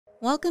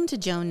Welcome to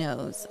Joe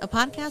Knows, a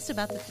podcast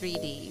about the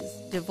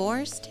 3Ds,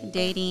 divorced,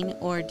 dating,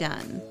 or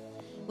done.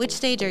 Which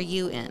stage are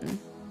you in?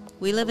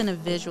 We live in a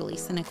visually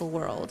cynical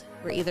world.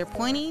 We're either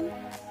pointing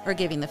or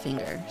giving the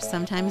finger,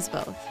 sometimes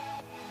both.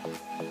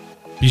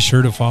 Be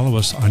sure to follow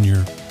us on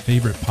your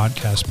favorite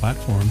podcast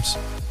platforms.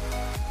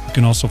 You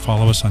can also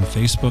follow us on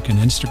Facebook and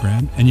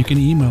Instagram, and you can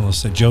email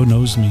us at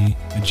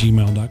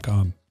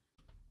joeknowsme@gmail.com.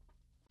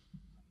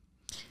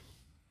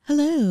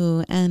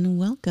 Hello, and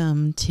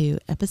welcome to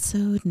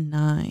episode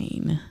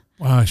 9.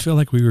 Wow, I feel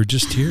like we were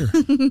just here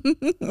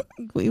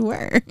We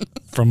were.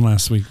 from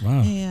last week.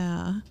 Wow.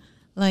 Yeah.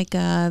 Like,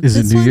 Is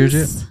it New Year's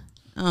yet?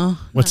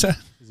 Oh. What's that?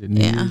 Is it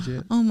New Year's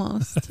yet?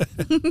 Almost.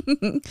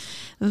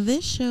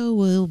 This show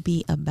will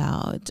be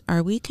about,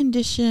 are we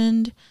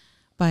conditioned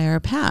by our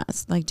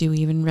past? Like, do we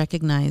even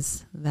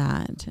recognize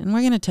that? And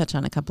we're going to touch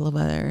on a couple of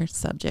other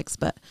subjects,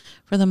 but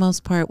for the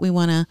most part,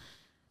 I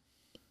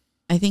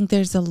think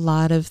there's a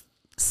lot of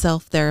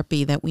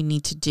self-therapy that we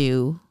need to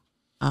do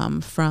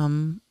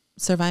from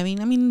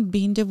surviving,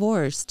 being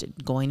divorced,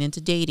 going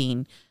into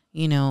dating,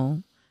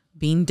 being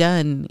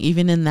done.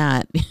 Even in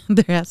that,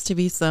 there has to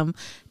be some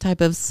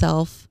type of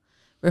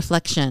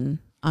self-reflection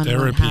on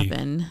what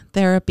happened.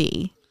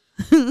 Therapy.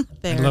 I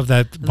love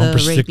that bumper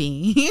sticker.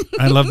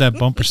 I love that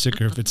bumper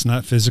sticker. If it's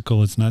not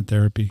physical, it's not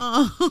therapy.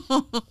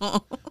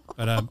 Oh.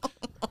 But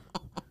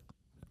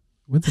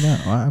When's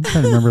that? I'm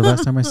trying to remember the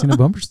last time I seen a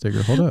bumper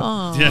sticker. Hold up.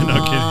 Aww. yeah,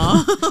 no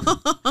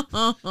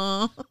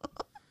kidding.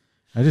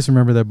 I just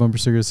remember that bumper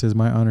sticker that says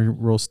my honor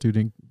roll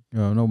student.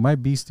 My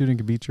B student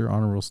can beat your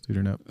honor roll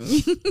student up.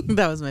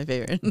 That was my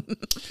favorite.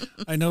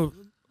 I know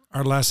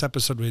our last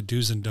episode we had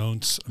do's and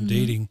don'ts of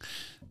dating,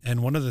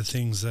 and one of the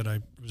things that I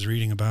was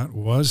reading about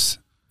was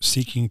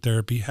seeking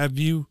therapy. Have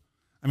you?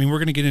 We're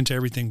going to get into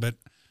everything, but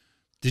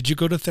did you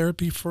go to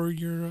therapy for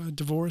your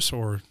divorce,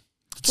 or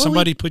did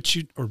somebody put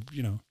you, or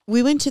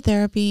We went to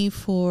therapy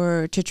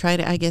to try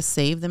to,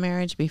 save the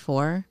marriage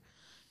before.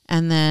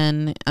 And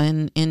then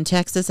in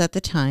Texas at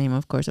the time,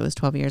 of course, it was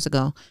 12 years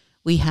ago,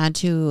 we had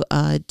to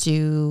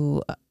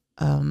do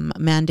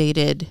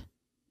mandated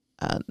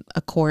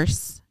a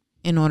course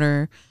in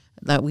order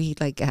that we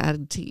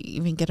had to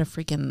even get a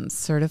freaking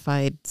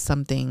certified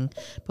something.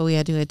 But we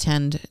had to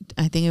attend,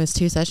 I think it was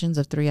 2 sessions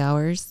of 3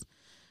 hours.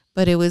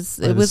 But it was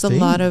a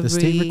lot of the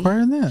state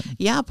requiring that.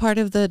 Yeah, part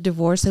of the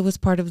divorce. It was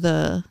part of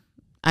the.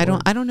 I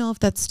don't know if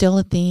that's still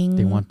a thing.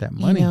 They want that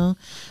money,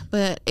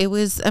 but it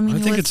was. I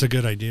think it's a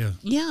good idea.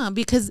 Yeah,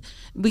 because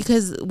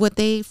what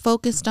they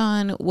focused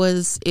on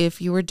was if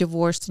you were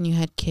divorced and you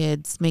had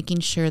kids,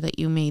 making sure that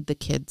you made the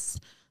kids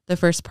the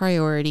first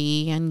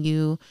priority, and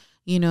you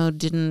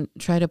didn't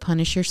try to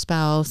punish your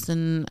spouse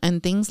and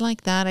things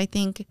like that. I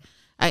think.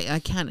 I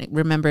can't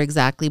remember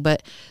exactly,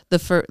 but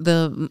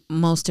the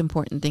most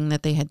important thing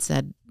that they had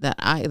said that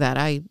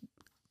I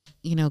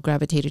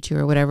gravitated to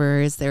or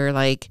whatever is they're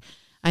like,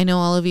 I know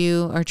all of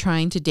you are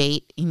trying to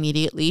date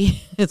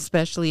immediately,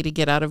 especially to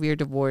get out of your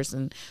divorce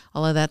and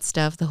all of that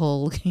stuff. The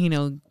whole,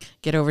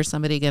 get over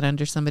somebody, get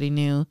under somebody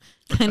new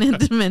kind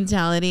of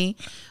mentality.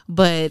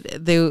 But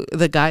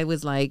the guy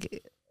was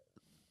like,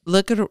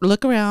 look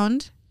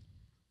around.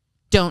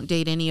 Don't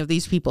date any of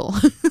these people.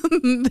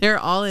 They're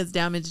all as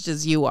damaged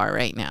as you are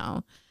right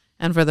now.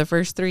 And for the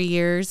first 3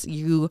 years,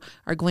 you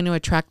are going to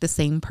attract the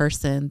same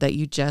person that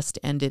you just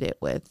ended it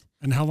with.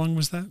 And how long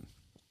was that?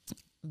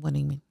 What do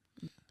you mean?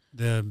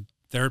 The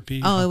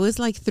therapy? Oh, it was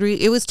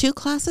it was 2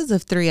 classes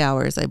of 3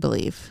 hours, I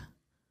believe,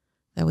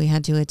 that we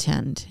had to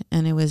attend.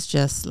 And it was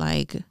just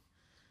like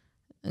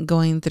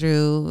going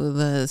through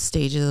the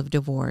stages of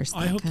divorce.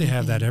 I hope they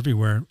have that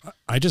everywhere.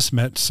 I just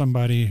met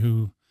somebody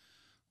who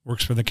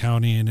works for the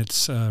county, and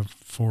it's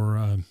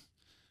for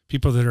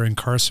people that are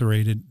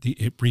incarcerated,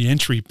 the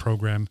reentry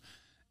program,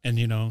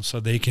 and so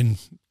they can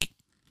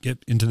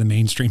get into the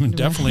mainstream and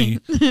definitely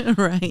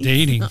right.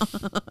 dating.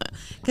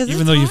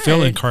 Even though you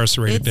feel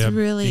incarcerated, it's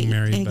really being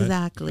married,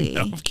 exactly.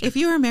 But, if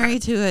you were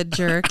married to a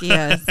jerk,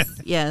 yes,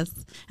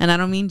 and I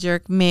don't mean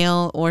jerk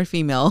male or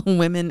female.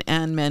 Women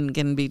and men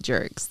can be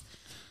jerks,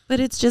 but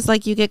it's just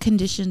like you get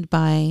conditioned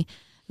by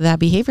that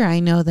behavior.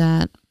 I know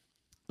that.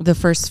 The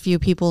first few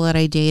people that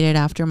I dated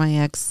after my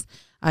ex,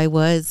 I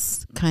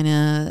was kind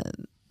of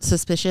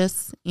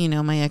suspicious.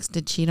 My ex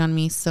did cheat on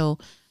me, so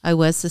I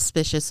was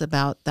suspicious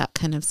about that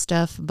kind of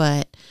stuff.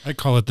 But I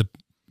call it the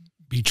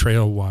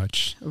betrayal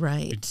watch.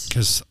 Right.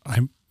 Because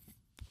I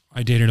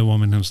dated a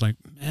woman who was like,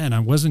 man, I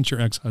wasn't your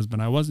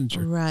ex-husband. I wasn't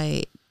your...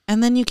 Right.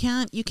 And then you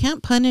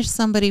can't punish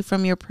somebody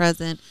from your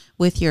present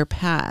with your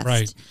past.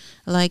 Right.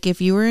 Like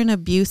if you were in an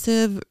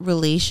abusive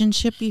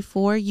relationship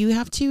before, you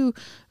have to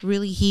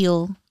really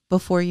heal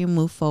before you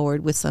move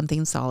forward with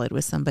something solid,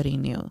 with somebody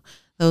new.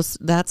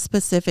 That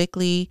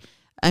specifically,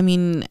 I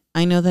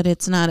know that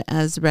it's not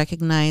as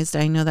recognized.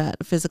 I know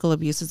that physical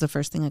abuse is the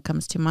first thing that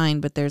comes to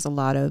mind, but there's a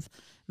lot of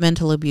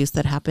mental abuse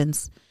that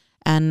happens,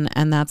 and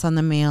that's on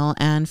the male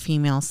and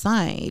female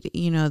side.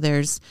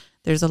 There's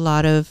a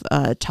lot of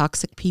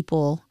toxic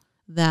people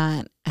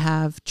that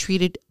have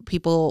treated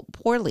people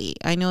poorly.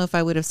 I know if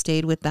I would have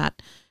stayed with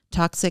that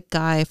toxic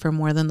guy for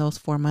more than those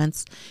 4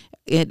 months,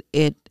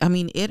 I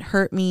mean, it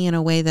hurt me in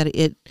a way that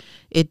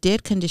it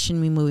did condition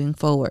me moving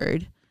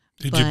forward.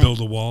 Did you build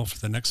a wall for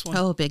the next one?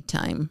 Oh, big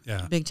time.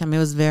 Yeah. Big time. It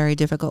was very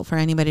difficult for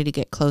anybody to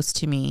get close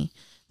to me,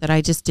 that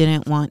I just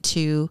didn't want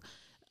to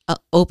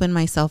open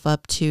myself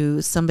up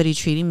to somebody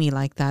treating me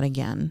like that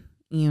again,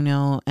 you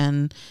know,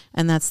 and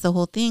that's the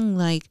whole thing.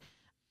 Like,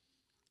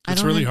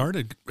 it's really hard.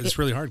 It's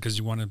really hard because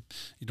you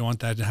don't want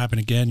that to happen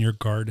again. You're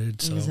guarded.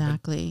 So,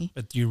 exactly.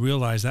 But you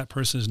realize that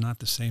person is not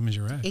the same as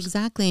your ex.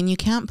 Exactly. And you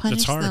can't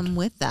punish them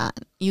with that.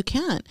 You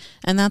can't.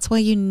 And that's why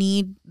you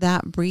need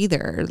that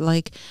breather.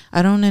 Like,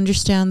 I don't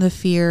understand the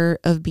fear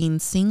of being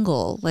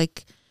single.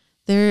 Like,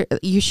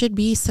 you should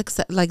be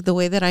like, the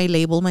way that I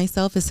label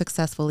myself is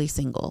successfully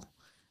single.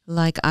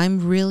 Like,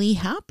 I'm really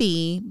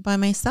happy by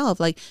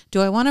myself. Like,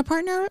 do I want a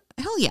partner?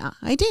 Hell yeah,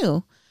 I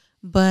do.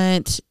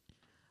 But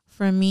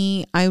for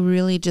me, I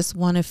really just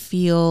want to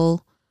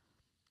feel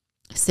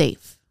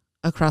safe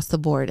across the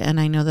board. And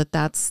I know that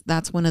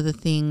that's one of the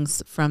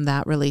things from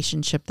that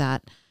relationship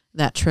that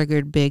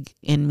triggered big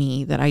in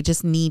me, that I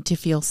just need to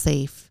feel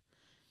safe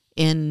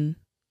in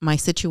my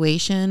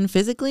situation,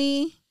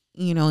 physically,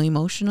 you know,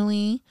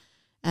 emotionally.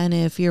 And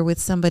if you're with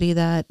somebody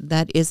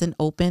that isn't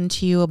open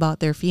to you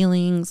about their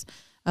feelings,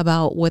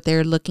 about what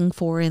they're looking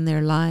for in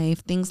their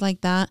life, things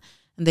like that,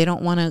 and they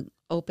don't want to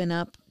open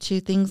up to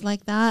things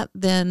like that,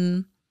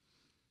 then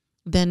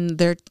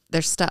they're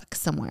stuck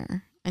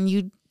somewhere. And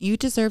you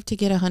deserve to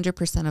get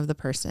 100% of the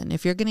person.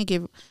 If you're going to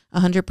give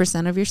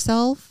 100% of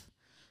yourself,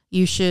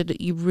 you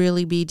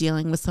really be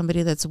dealing with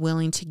somebody that's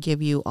willing to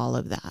give you all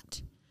of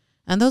that.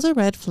 And those are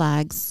red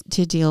flags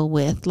to deal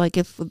with. Like,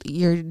 if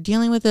you're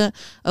dealing with a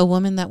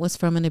woman that was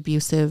from an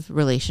abusive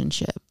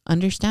relationship,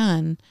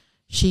 understand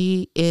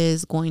she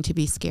is going to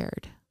be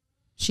scared.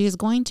 She is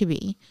going to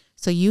be.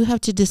 So you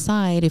have to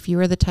decide if you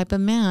are the type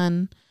of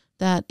man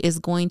that is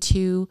going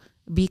to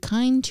be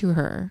kind to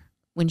her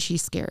when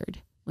she's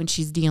scared, when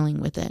she's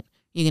dealing with it.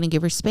 You're going to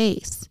give her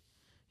space.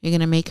 You're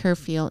going to make her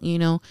feel, you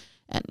know,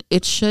 and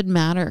it should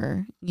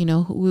matter, you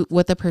know,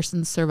 what the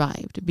person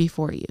survived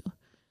before you.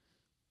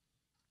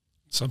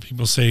 Some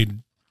people say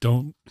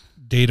don't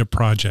date a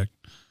project.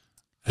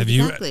 Have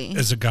exactly. you,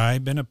 as a guy,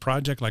 been a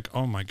project? Like,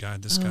 oh my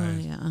God, this guy.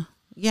 Yeah.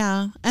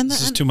 Yeah. And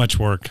this is too much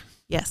work.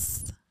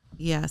 Yes.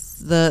 Yes.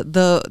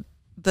 The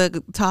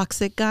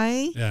toxic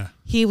guy, yeah,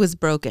 he was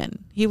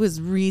broken. He was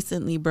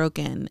recently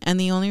broken. And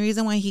the only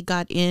reason why he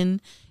got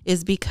in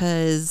is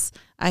because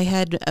I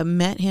had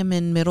met him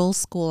in middle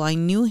school. I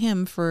knew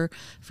him for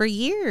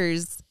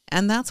years.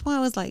 And that's why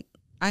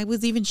I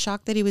was even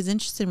shocked that he was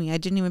interested in me. I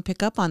didn't even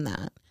pick up on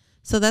that.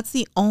 So that's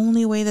the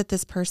only way that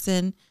this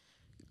person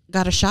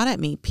got a shot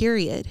at me,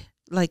 period.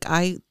 Like,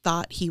 I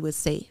thought he was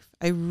safe.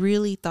 I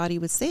really thought he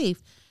was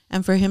safe.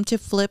 And for him to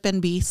flip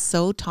and be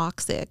so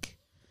toxic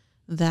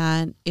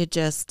that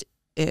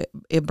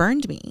it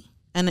burned me.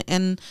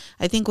 And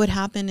I think what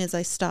happened is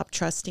I stopped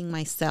trusting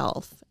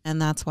myself.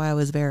 And that's why I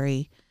was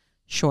very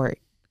short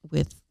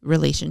with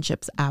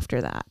relationships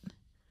after that.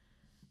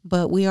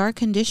 But we are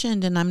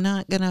conditioned, and I'm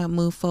not going to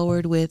move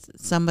forward with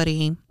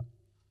somebody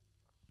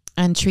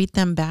and treat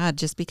them bad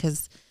just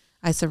because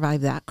I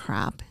survived that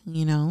crap,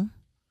 you know?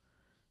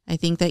 I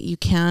think that you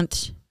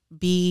can't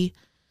be,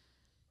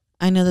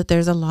 I know that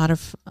there's a lot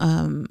of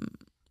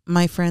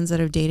my friends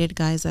that have dated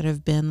guys that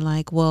have been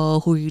like,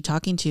 well, who are you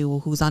talking to?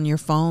 Who's on your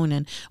phone?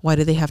 And why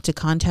do they have to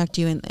contact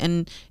you?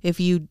 And if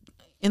you,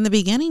 in the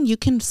beginning, you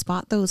can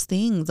spot those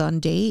things on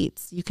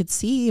dates. You could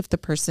see if the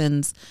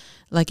person's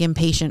like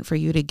impatient for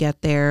you to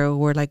get there,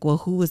 or like, well,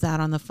 who was that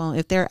on the phone?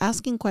 If they're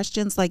asking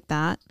questions like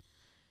that,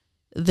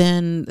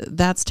 then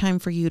that's time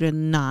for you to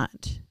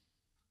not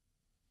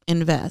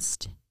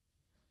invest.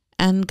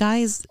 And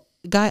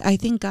I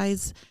think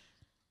guys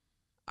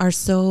are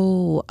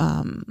so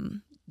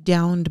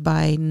downed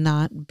by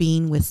not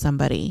being with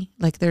somebody.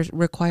 Like, they're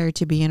required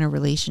to be in a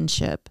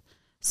relationship.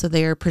 So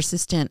they are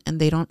persistent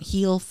and they don't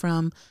heal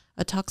from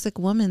a toxic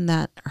woman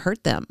that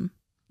hurt them.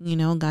 You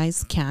know,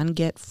 guys can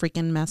get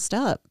freaking messed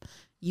up.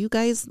 You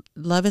guys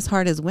love as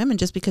hard as women.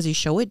 Just because you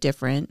show it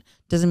different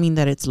doesn't mean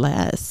that it's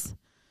less.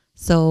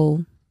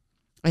 So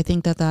I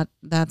think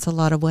that's a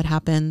lot of what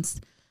happens,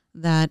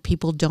 that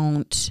people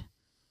don't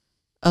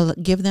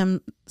give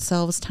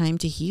themselves time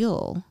to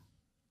heal.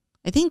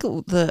 I think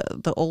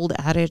the old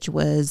adage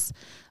was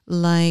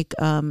like,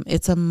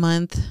 it's a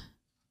month.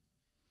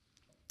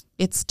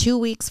 It's 2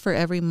 weeks for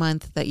every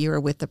month that you're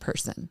with the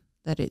person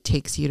that it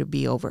takes you to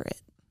be over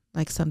it.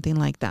 Like something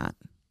like that.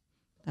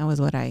 That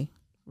was what I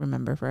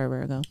remember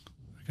forever ago.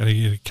 I got to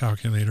get a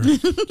calculator.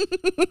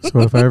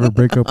 So if I ever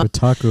break up with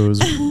tacos.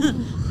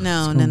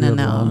 No.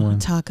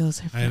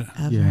 Tacos are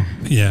forever.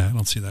 Yeah, I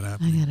don't see that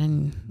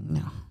happening.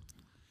 No.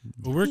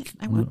 Well,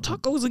 I want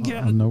tacos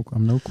again. I'm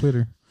no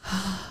quitter.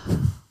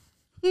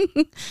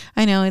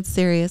 I know, it's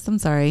serious. I'm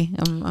sorry.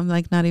 I'm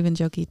like not even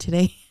joking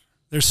today.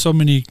 There's so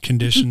many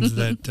conditions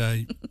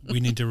that we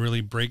need to really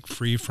break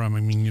free from.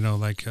 I mean, you know,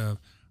 like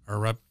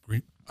our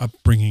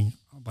upbringing,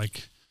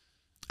 like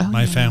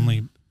my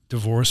family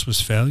divorce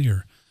was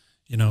failure,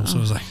 you know, so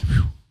it was like,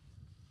 whew.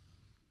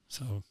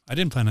 So I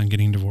didn't plan on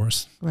getting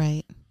divorced.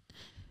 Right.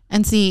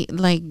 And see,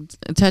 like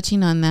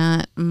touching on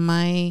that,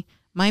 my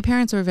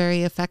parents were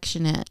very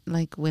affectionate.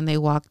 Like when they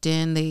walked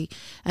in,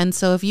 and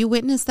so if you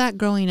witness that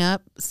growing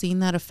up, seeing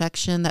that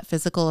affection, that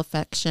physical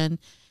affection,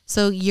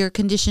 so you're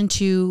conditioned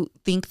to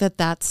think that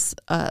that's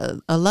a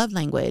love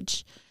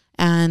language.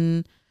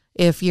 And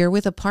if you're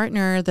with a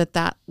partner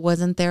that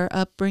wasn't their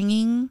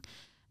upbringing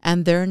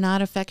and they're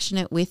not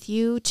affectionate with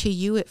you, to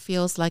you it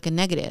feels like a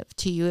negative.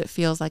 To you it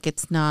feels like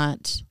it's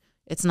not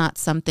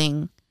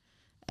something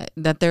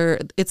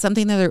it's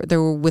something that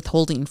they're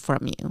withholding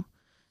from you.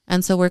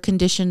 And so we're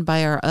conditioned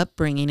by our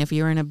upbringing. If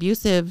you're an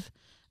abusive,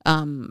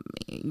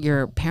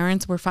 your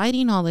parents were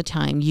fighting all the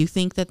time, you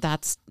think that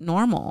that's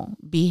normal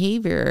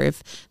behavior.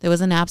 If there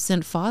was an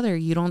absent father,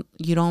 you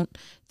don't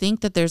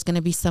think that there's going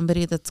to be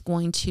somebody that's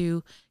going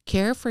to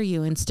care for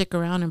you and stick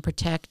around and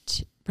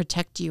protect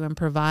you and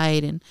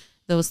provide and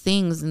those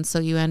things. And so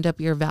you end up,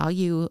 your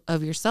value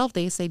of yourself,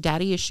 they say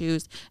daddy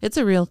issues, it's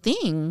a real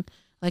thing.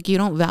 Like you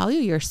don't value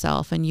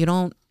yourself and you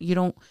don't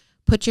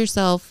put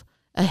yourself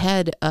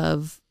ahead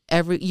of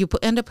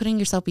end up putting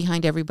yourself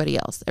behind everybody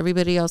else.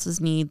 Everybody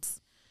else's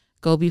needs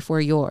go before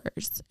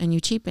yours and you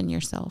cheapen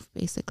yourself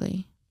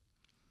basically.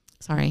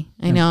 Sorry.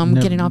 I know I'm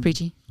getting all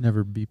preachy.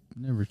 Never be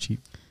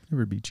cheap.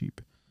 Never be cheap.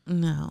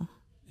 No.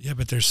 Yeah,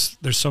 but there's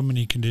so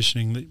many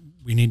conditioning that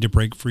we need to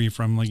break free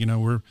from. Like,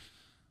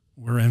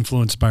 we're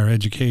influenced by our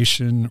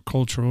education,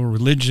 cultural,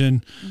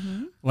 religion,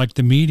 like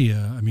the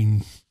media. I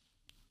mean,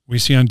 we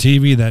see on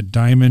TV that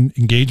diamond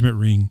engagement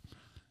ring.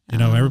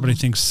 Everybody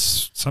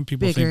thinks, some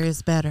people bigger think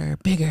is better,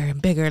 bigger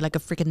and bigger, like a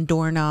freaking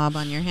doorknob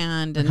on your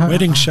hand. And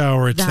wedding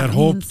shower. It's that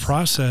whole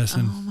process.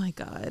 And oh my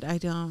God, I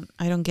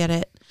don't get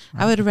it.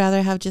 I would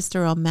rather have just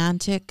a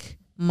romantic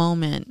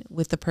moment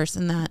with the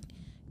person that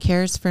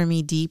cares for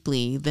me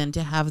deeply than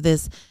to have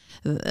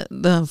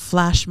the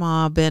flash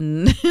mob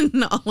and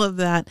all of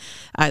that.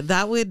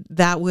 That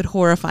would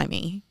horrify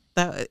me.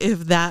 That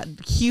if that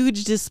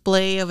huge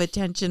display of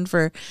attention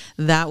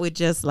that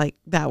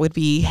would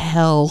be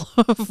hell.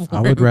 I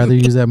would rather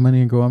use that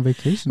money and go on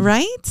vacation.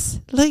 Right?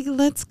 Like,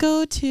 let's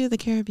go to the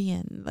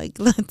Caribbean. Like,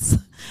 let's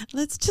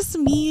just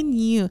me and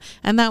you.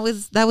 And that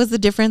was the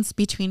difference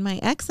between my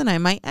ex and I.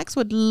 My ex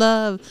would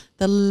love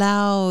the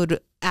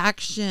loud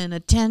action,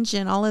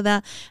 attention, all of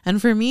that.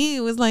 And for me,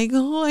 it was like,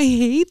 oh, I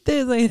hate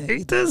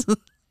this.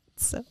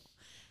 So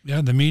yeah,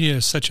 the media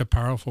is such a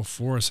powerful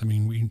force. I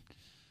mean,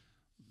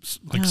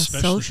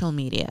 social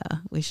media.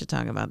 We should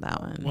talk about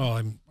that one.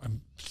 Well,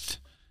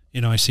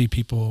 I see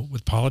people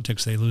with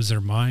politics, they lose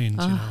their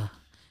minds,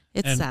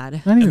 It's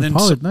sad. Not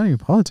even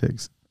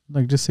politics.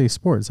 Like, just say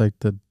sports, like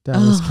the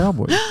Dallas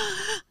Cowboys.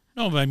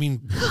 No, but I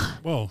mean,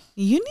 well,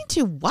 you need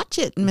to watch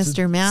it,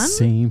 Mr. Man.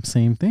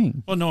 Same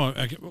thing. Well, no,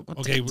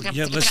 okay,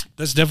 yeah,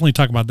 let's definitely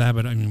talk about that.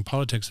 But I mean,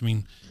 politics. I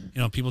mean,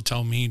 people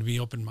tell me to be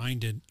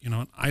open-minded.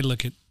 I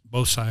look at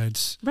both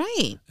sides,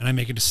 right, and I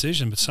make a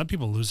decision. But some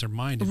people lose their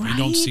mind if you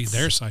don't see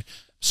their side.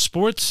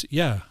 Sports,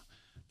 yeah,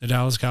 the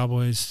Dallas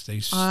Cowboys. They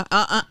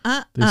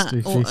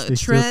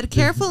tread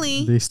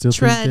carefully. They still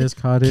think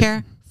they caught it.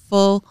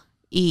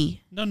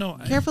 Carefully. No,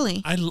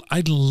 carefully.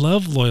 I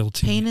love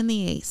loyalty. Pain in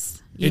the ace.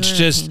 It's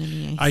just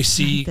I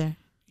see. Right,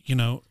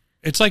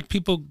 it's like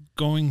people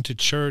going to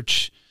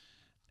church,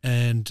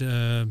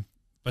 and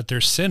but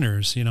they're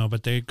sinners.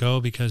 But they go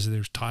because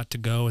they're taught to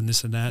go, and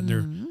this and that. And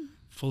they're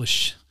full of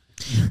shit.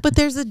 But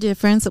there's a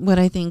difference. What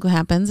I think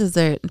happens is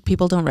that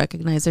people don't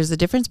recognize there's a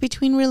difference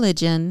between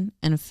religion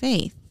and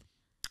faith.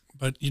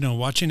 But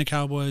watching the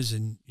Cowboys,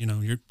 and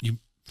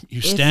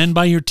you stand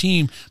by your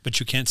team,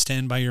 but you can't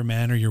stand by your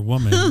man or your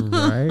woman.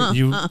 Right?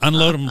 You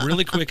unload them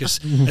really quick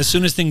as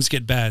soon as things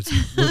get bad.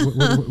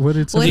 What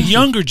did the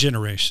younger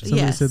generation?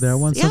 Somebody said that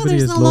one. Somebody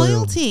there's is no loyal.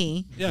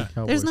 loyalty. Yeah,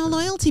 there's no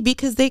loyalty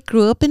because they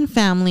grew up in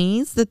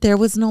families that there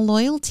was no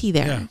loyalty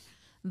there.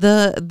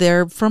 Yeah.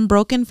 They're from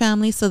broken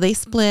families, so they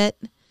split.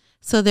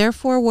 So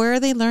therefore, where are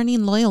they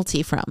learning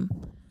loyalty from?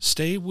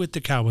 Stay with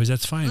the Cowboys.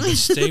 That's fine. But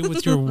stay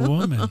with your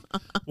woman.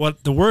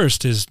 What the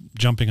worst is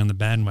jumping on the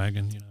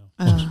bandwagon.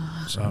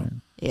 So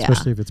yeah.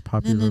 Especially if it's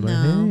popular.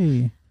 No.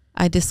 Hey,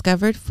 I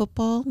discovered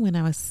football when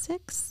I was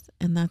 6,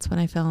 and that's when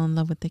I fell in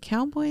love with the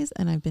Cowboys,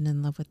 and I've been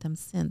in love with them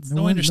since.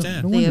 No, I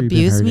understand. They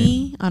abuse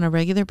me on a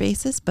regular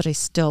basis, but I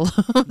still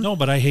No,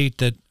 but I hate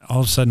that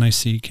all of a sudden I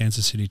see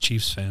Kansas City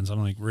Chiefs fans.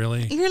 I'm like,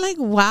 really? You're like,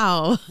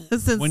 wow.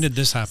 When did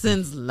this happen?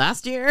 Since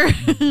last year.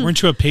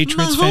 Weren't you a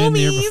Patriots fan the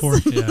year before?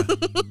 Yeah.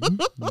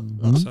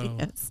 So.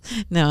 Yes.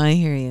 No, I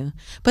hear you.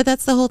 But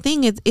that's the whole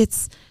thing.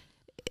 It's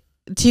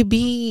to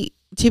be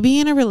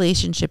in a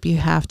relationship, you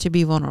have to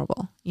be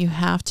vulnerable. You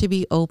have to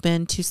be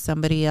open to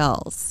somebody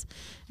else.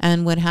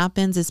 And what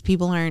happens is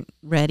people aren't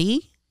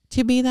ready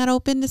to be that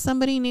open to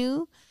somebody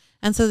new.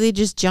 And so they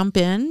just jump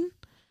in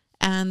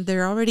and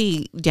they're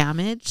already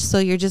damaged. So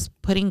you're just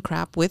putting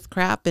crap with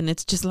crap, and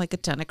it's just like a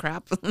ton of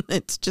crap.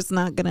 It's just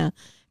not gonna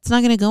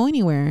go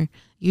anywhere.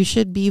 You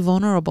should be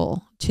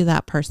vulnerable to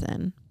that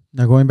person.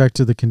 Now, going back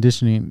to the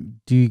conditioning,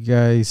 do you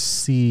guys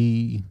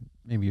see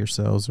maybe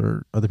yourselves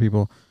or other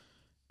people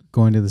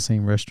going to the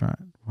same restaurant?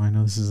 Well, I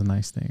know this is a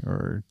nice thing,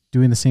 or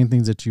doing the same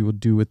things that you would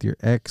do with your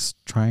ex,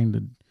 trying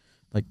to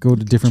like go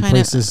to different Trying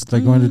to- places,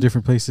 like going to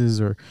different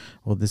places, or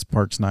this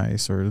park's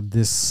nice, or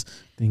this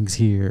thing's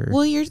here.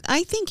 Well,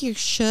 I think you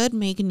should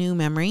make new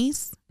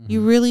memories.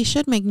 You Mhm. really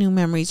should make new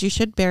memories. You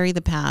should bury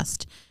the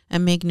past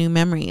and make new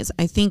memories.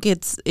 I think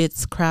it's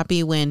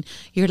crappy when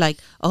you're like,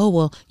 oh,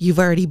 well, you've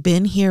already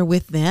been here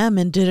with them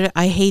and did it.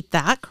 I hate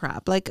that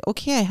crap. Like,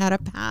 okay, I had a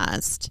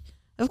past.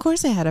 Of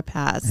course I had a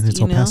past. And it's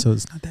you El know? Paso.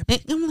 It's not that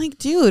big. I'm like,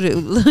 dude,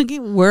 look,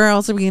 where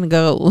else are we going to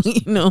go?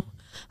 You know,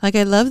 like,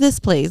 I love this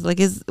place. Like,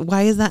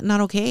 why is that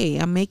not okay?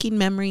 I'm making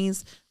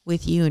memories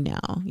with you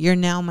now. You're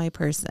now my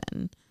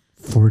person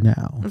For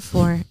now.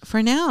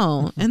 for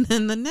now. And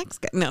then the next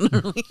guy, no.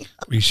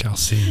 We shall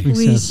see.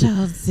 We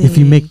shall see. If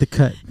you make the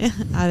cut. A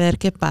ver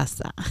qué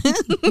pasa.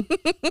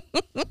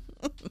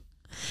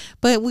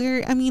 But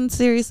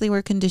seriously,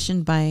 we're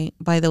conditioned by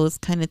those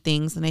kind of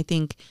things. And I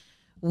think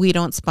we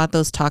don't spot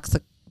those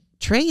toxic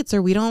traits,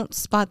 or we don't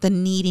spot the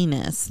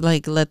neediness.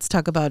 Like, let's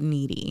talk about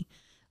needy.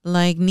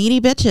 Like,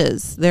 needy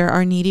bitches. There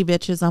are needy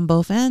bitches on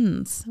both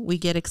ends. We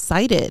get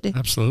excited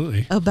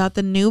Absolutely. about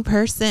the new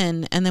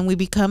person, and then we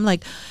become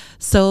like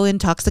so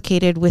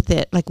intoxicated with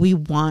it. Like, we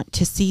want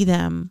to see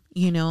them,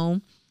 you know?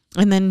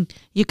 And then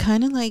you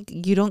kind of like,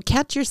 you don't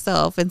catch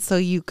yourself. And so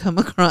you come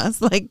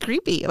across like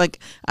creepy. Like,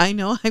 I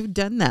know I've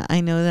done that.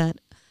 I know that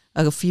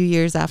a few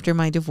years after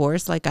my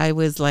divorce, like, I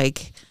was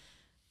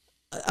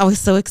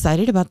so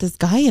excited about this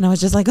guy, and I was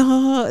just like,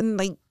 oh, and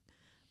like,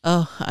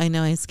 oh, I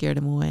know I scared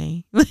him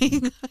away. Like,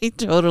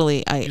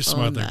 I You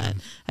smothered own that.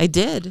 him. I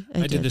did.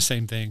 I did the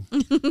same thing.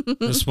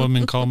 This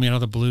woman called me out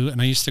of the blue,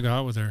 and I used to go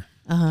out with her,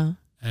 and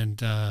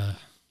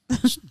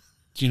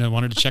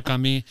wanted to check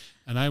on me,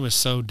 and I was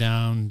so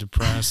down,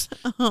 depressed.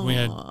 We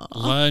had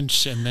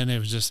lunch, and then it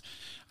was just,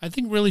 I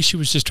think really she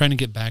was just trying to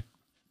get back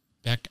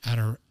at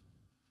her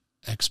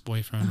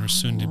ex-boyfriend or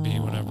soon-to-be,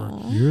 whatever.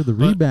 You're the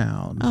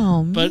rebound.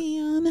 Oh, But-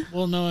 man.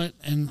 Well, no,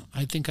 and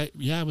I think I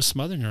was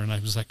smothering her, and I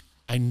was like,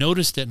 I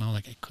noticed it, and I was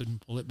like, I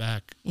couldn't pull it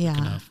back quick Yeah.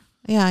 enough.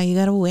 Yeah, you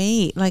got to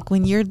wait. Like,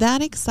 when you're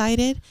that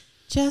excited,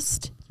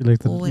 just You like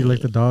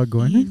the dog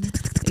going.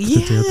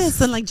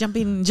 yes, and like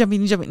jumping.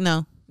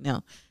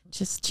 No.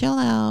 Just chill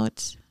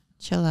out.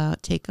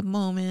 Take a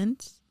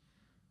moment.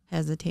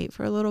 Hesitate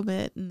for a little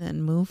bit, and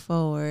then move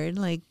forward.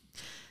 Like,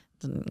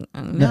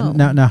 no.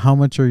 Now, how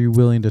much are you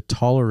willing to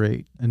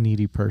tolerate a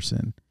needy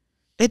person?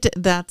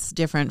 That's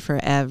different for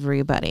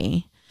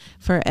everybody.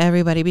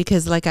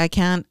 Because like, I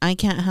can't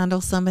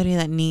handle somebody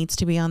that needs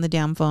to be on the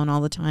damn phone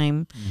all the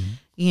time. Mm-hmm.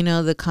 You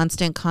know, the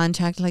constant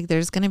contact. Like,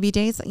 there's going to be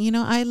days, you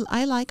know,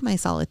 I like my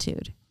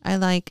solitude. I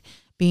like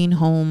being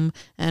home,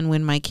 and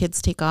when my kids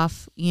take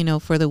off, you know,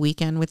 for the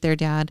weekend with their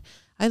dad,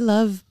 I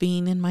love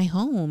being in my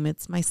home.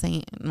 It's my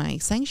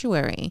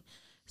sanctuary.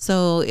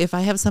 So if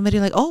I have somebody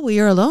like, oh, well,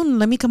 you're alone,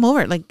 let me come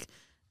over. Like,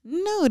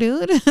 no,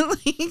 dude.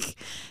 Like,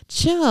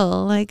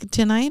 chill. Like,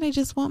 tonight I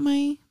just want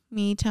my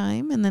me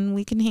time, and then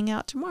we can hang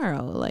out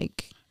tomorrow.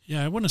 Like,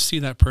 Yeah, I want to see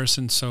that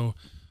person, so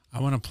I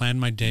want to plan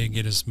my day,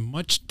 get as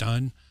much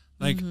done.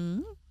 Like,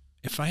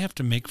 if I have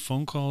to make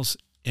phone calls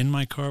in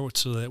my car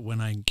so that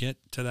when I get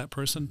to that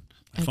person,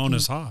 my phone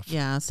is off.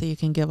 yeah, so you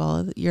can give all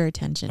of your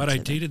attention But to I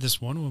them. dated this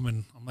one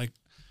woman. I'm like,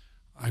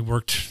 I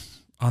worked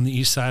on the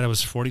east side. I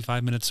was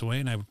 45 minutes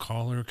away, and I would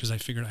call her because I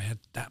figured I had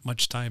that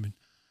much time. And,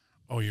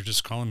 oh, you're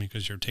just calling me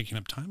because you're taking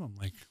up time? I'm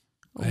like,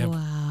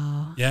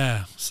 Wow.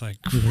 yeah, it's like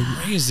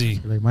crazy.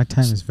 You're like, my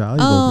time is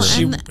valuable. Oh,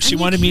 girl. She and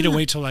wanted you me to can't-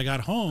 wait till I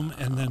got home,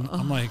 and then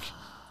I'm like,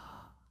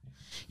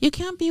 You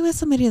can't be with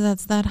somebody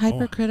that's that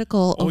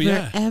hypercritical over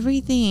yeah.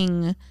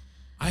 everything.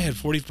 I had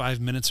 45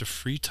 minutes of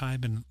free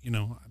time, and,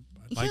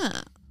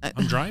 Yeah.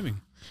 I'm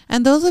driving.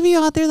 And those of you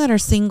out there that are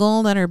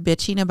single, that are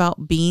bitching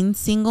about being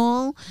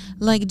single,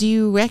 like, do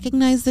you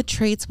recognize the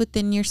traits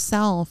within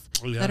yourself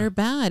that are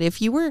bad?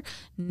 If you were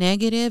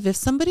negative, if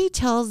somebody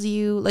tells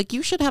you, like,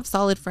 you should have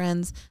solid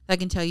friends that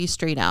can tell you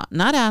straight out,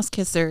 not ass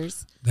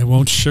kissers. They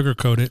won't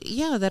sugarcoat it.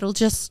 Yeah, that'll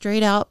just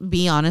straight out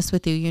be honest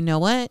with you. You know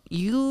what?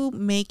 You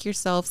make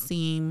yourself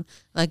seem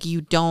like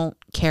you don't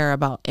care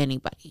about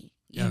anybody,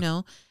 you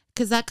know,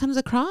 because that comes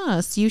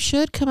across. You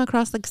should come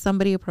across like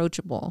somebody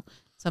approachable.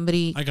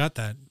 Somebody. I got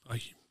that.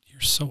 Like, you're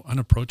so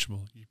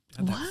unapproachable. You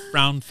had that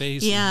frown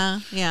face. Yeah.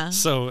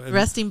 So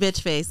Resting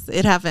bitch face.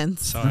 It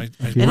happens. So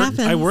happens.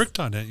 I worked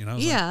on it. I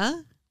was Yeah.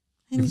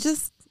 And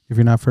just. If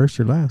you're not first,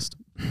 you're last.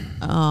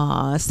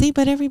 Oh, see,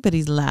 but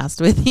everybody's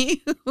last with you.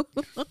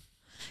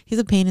 He's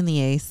a pain in the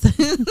ace.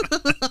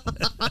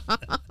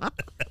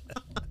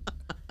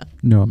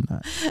 No, I'm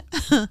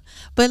not.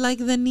 But like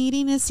the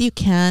neediness, you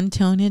can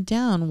tone it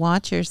down.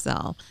 Watch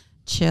yourself.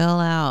 Chill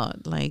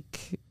out.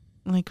 Like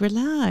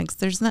relax.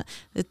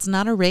 It's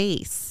not a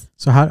race.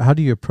 So how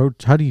do you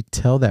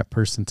tell that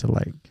person to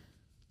like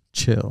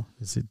chill?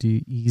 Do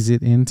you ease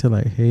it into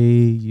like, hey,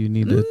 you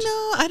need to? No,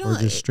 I don't. Or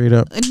just straight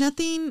up.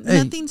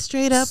 Nothing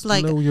straight up.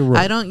 Like, slow your roll.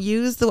 I don't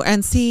use the word.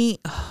 And see,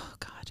 oh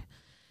God,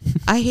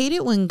 I hate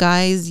it when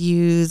guys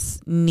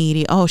use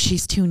needy. Oh,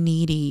 she's too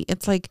needy.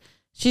 It's like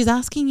she's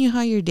asking you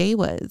how your day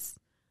was.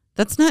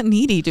 That's not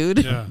needy,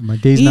 dude. Yeah. My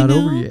day's You not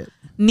know? over yet.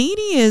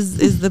 Needy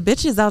is the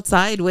bitch is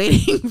outside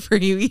waiting for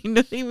you. You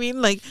know what I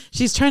mean? Like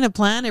she's trying to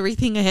plan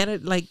everything ahead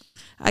of, like,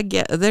 I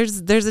get there's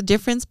a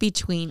difference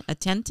between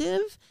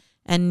attentive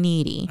and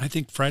needy. I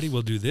think Friday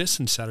we'll do this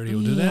and Saturday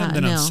we'll do that. Yeah, And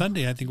then no. on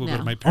Sunday, I think we'll go to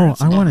No. my Oh,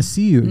 parents. I want to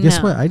see you. Guess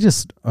No. what? I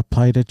just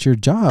applied at your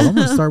job. I'm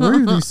going to start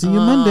working with you. See you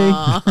Monday.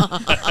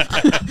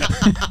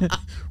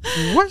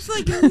 What's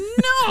like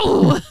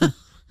no?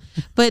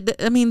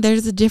 But I mean,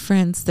 there's a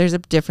difference. There's a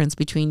difference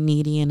between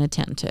needy and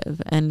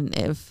attentive. And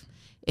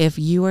if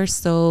you are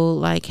so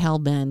like hell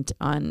bent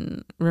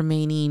on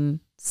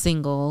remaining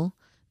single,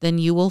 then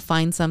you will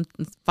find some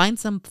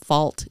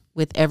fault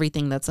with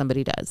everything that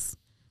somebody does.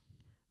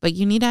 But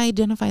you need to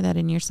identify that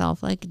in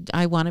yourself. Like,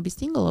 I want to be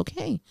single.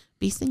 Okay,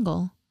 be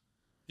single.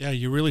 Yeah,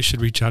 you really should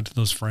reach out to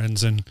those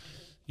friends and,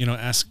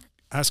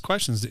 ask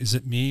questions. Is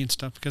it me and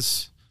stuff?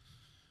 Because,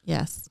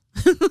 Yes,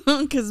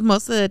 because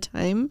most of the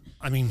time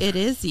I mean, it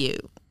is you.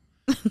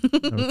 No,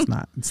 it's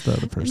not. It's the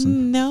other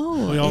person.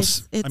 No, we all,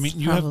 it's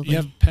you probably-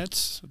 have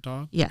pets, a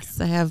dog? Yes,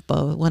 I have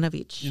both, one of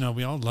each.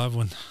 We all love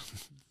when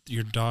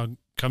your dog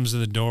comes to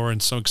the door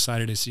and so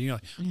excited to see you.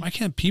 Like, why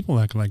can't people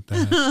act like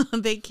that?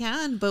 They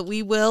can, but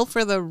we will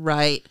for the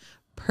right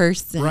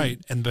person. Right.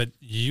 But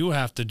you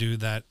have to do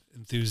that.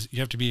 You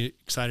have to be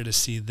excited to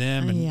see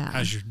them. And Yeah.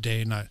 how's your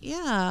day? Not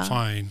Yeah.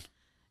 fine.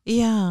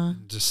 Yeah.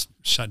 Just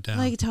shut down.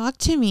 Like, talk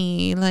to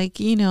me. Like,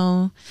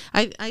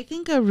 I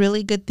think a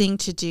really good thing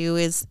to do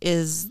is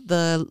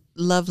the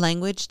love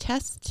language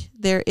test.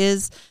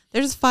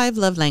 There's 5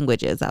 love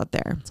languages out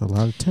there. It's a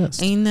lot of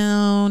tests. I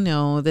know,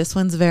 no, this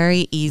one's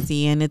very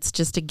easy, and it's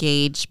just a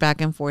gauge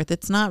back and forth.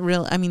 It's not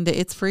real. I mean,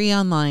 it's free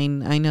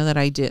online. I know that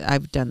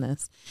I've done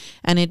this,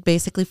 and it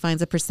basically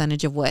finds a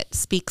percentage of what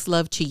speaks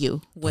love to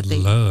you. What the they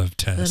love the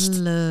test.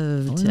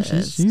 love Oh,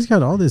 test. she's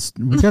got all this.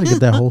 We got to get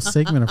that whole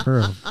segment of her.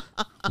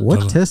 Of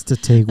what test to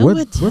take? What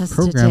What test to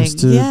programs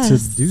take,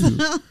 yes. to do?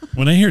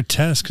 When I hear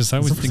test, because I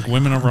would think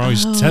women are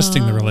always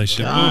testing the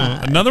relationship. God.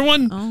 Oh, another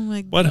one? Oh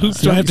my What God. hoop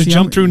do I have to See,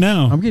 jump through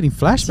now? I'm getting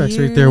flashbacks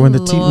Dear right there when the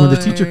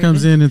teacher Lord.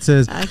 comes in and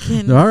says, I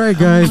can. "All right,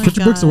 guys, my put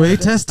your books God. away.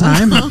 Test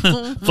time."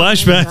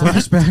 Flashback.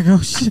 Flashback.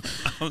 Oh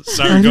shit!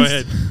 Sorry, go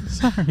ahead.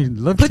 Sorry,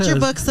 love Put test. your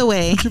books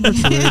away. Put your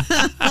books away.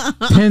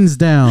 Pens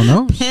down.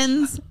 Oh,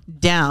 Pens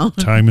down.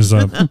 Time is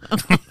up.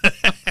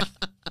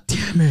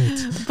 damn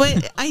it!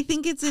 But I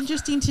think it's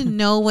interesting to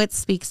know what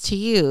speaks to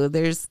you.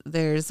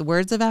 There's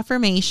words of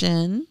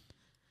affirmation.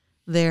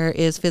 There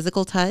is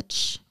physical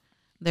touch.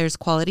 There's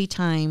quality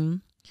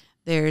time.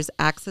 There's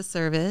acts of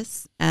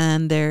service,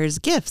 and there's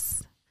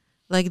gifts.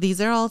 Like,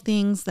 these are all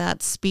things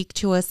that speak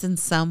to us in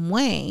some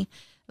way.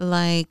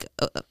 Like,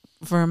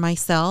 for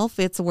myself,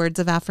 it's words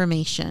of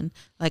affirmation.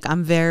 Like,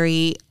 I'm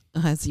very,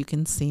 as you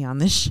can see on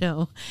this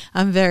show,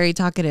 I'm very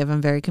talkative.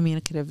 I'm very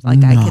communicative.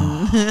 Like, I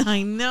can,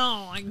 I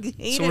know, I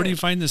hate So it. where do you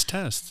find this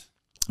test?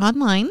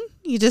 Online.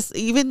 You just,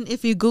 even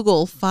if you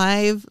Google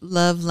 5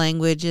 love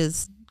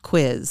languages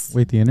quiz,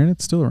 Wait, the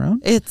internet's still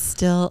around? it's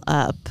still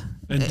up.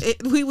 And,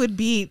 We would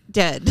be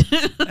dead.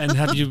 and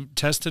have you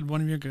tested one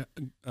of your?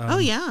 Oh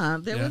yeah,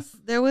 yeah.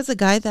 there was a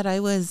guy that I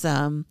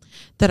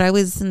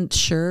wasn't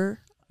sure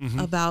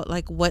Mhm. about,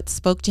 like, what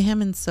spoke to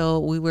him, and so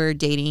we were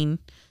dating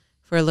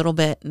for a little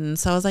bit, and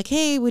so I was like,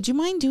 "Hey, would you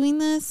mind doing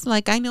this?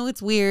 Like, I know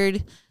it's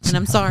weird, and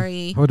I'm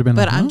sorry, I would have been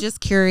but like, I'm huh? just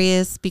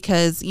curious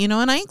because and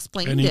I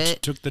explained And he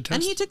it, took the test.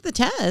 and he took the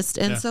test,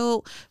 and Yeah.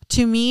 so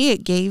to me,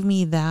 it gave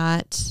me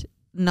that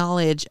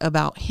knowledge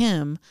about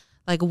him,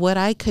 like what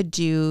I could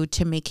do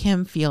to make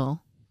him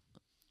feel."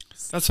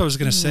 That's what I was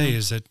going to say.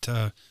 Is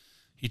that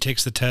he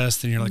takes the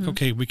test, and you're like,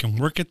 okay, we can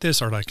work at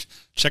this, or like,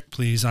 check,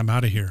 please, I'm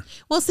out of here.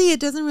 Well, see, it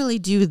doesn't really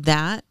do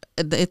that.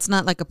 It's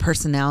not like a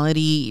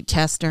personality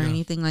test or Yeah.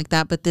 anything like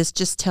that, but this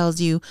just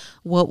tells you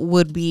what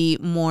would be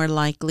more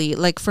likely.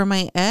 Like, for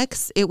my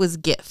ex, it was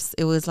gifts.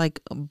 It was like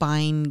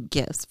buying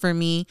gifts. For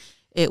me,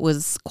 it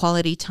was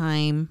quality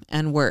time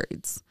and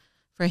words.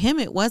 For him,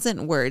 it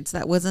wasn't words.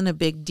 That wasn't a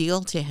big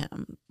deal to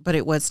him, but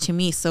it was to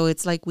me. So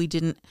it's like we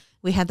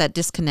had that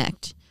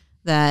disconnect,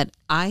 that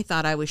I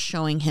thought I was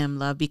showing him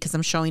love because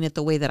I'm showing it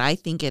the way that I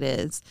think it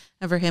is.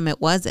 And for him, it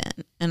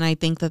wasn't. And I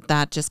think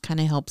that just kind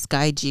of helps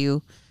guide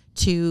you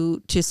to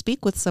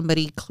speak with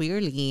somebody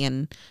clearly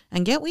and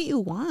get what you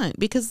want,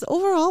 because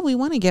overall we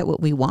want to get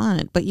what we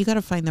want, but you got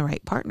to find the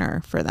right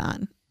partner for that.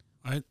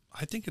 I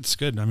think it's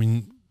good. I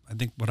mean, I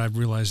think what I've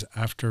realized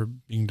after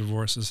being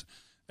divorced is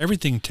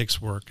everything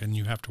takes work, and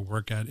you have to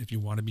work at it if you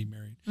want to be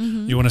married.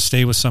 Mm-hmm. You want to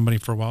stay with somebody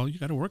for a while, you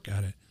got to work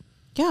at it.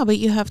 Yeah, but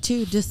you have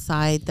to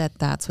decide that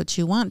that's what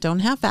you want. Don't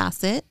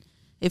half-ass it.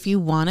 If you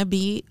want to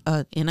be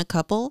in a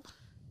couple,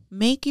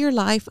 make your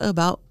life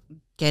about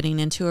getting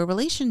into a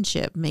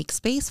relationship. Make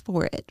space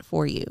for it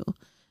for you.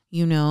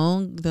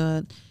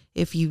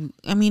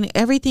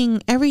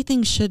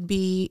 Everything should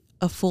be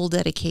a full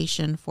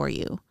dedication for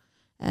you.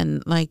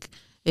 And like,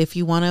 if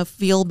you want to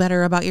feel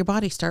better about your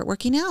body, start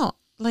working out.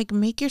 Like,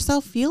 make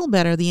yourself feel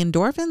better. The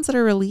endorphins that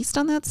are released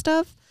on that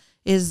stuff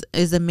is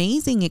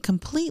amazing. It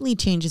completely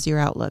changes your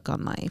outlook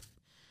on life.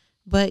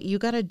 But you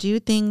got to do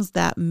things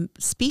that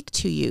speak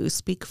to you,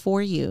 speak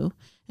for you,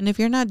 And if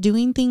you're not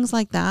doing things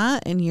like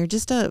that and you're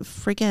just a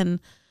freaking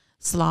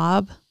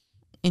slob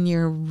in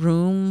your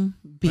room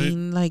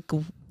being like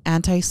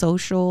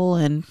antisocial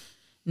and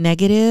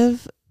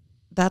negative,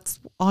 that's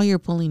all you're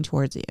pulling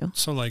towards you.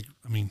 So like,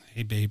 I mean,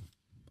 hey babe,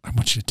 I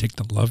want you to take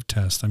the love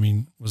test. I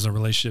mean, was the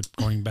relationship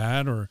going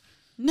bad or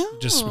no?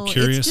 Just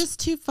curious? It's just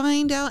to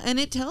find out, and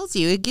it tells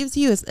you, it gives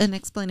you an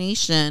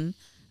explanation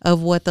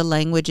of what the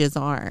languages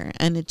are,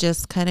 and it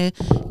just kind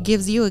of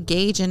gives you a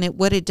gauge. And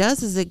what it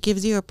does is it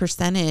gives you a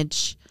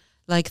percentage,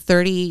 like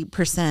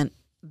 30%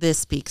 this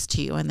speaks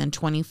to you, and then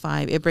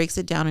 25. It breaks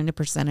it down into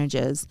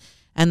percentages,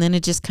 and then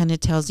it just kind of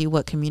tells you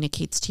what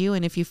communicates to you.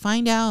 And if you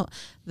find out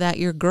that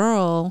your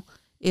girl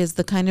is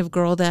the kind of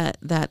girl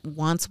that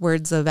wants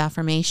words of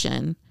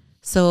affirmation,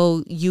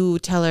 so you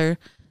tell her,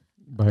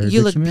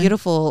 you look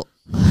beautiful.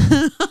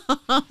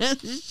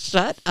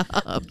 Shut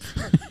up.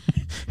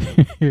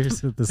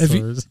 Here's the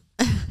source.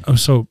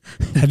 So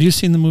have you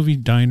seen the movie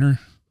Diner?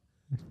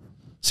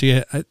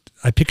 See,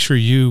 I picture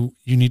you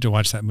need to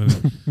watch that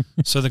movie.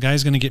 So the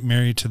guy's going to get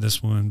married to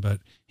this woman, but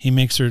he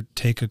makes her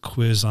take a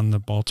quiz on the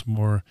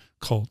Baltimore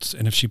Colts,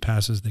 and if she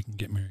passes, they can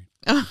get married.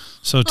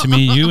 So to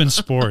me, you in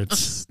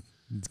sports.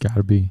 It's got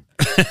to be.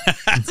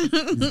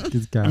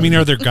 It's gotta I mean, be.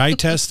 are there guy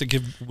tests to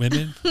give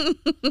women?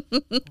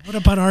 What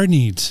about our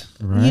needs?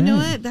 Right. You know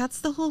what?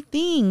 That's the whole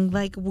thing.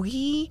 Like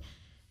we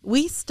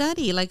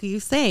study, like you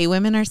say,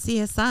 women are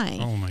CSI.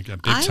 Oh my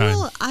God, big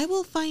time. I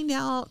will find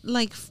out,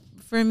 like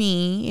for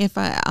me, if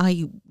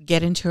I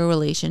get into a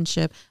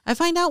relationship, I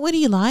find out what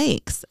he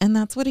likes, and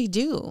that's what I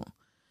do.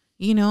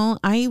 You know,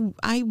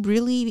 I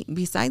really,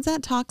 besides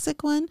that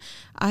toxic one,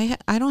 I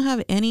don't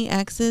have any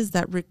exes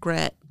that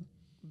regret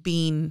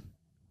being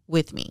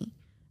with me.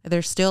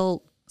 They're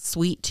still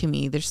sweet to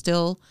me. They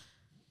still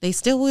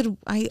would,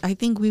 I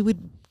think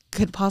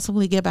could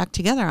possibly get back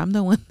together. I'm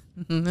the one.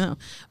 No,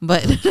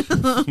 but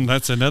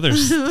that's another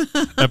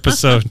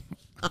episode.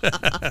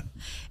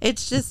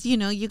 It's just, you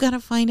know, you got to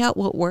find out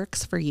what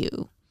works for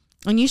you,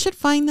 and you should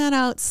find that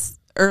out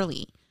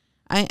early.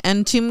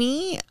 And to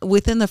me,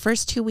 within the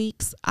first 2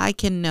 weeks, I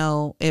can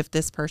know if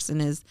this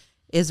person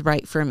is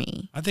right for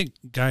me. I think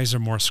guys are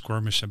more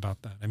squirmish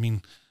about that. I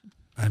mean,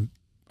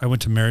 I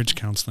went to marriage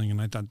counseling,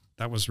 and I thought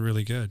that was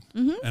really good.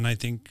 Mm-hmm. And I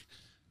think,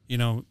 you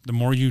know, the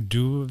more you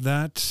do of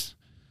that,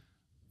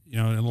 you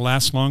know, it'll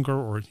last longer,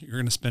 or you're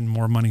going to spend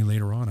more money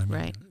later on. I mean,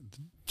 right.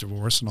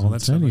 Divorce and all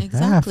that stuff.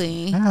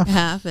 Exactly.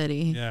 Half,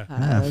 Eddie. Yeah.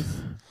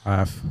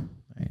 Half.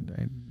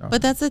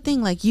 But that's the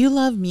thing. Like, you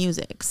love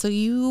music, so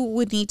you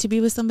would need to be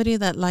with somebody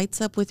that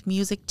lights up with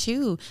music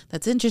too.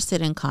 That's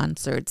interested in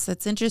concerts.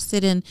 That's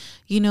interested in,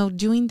 you know,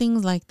 doing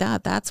things like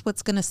that. That's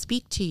what's going to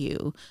speak to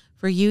you.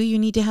 For you, you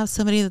need to have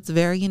somebody that's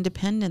very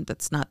independent,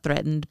 that's not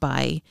threatened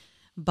by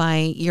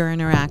your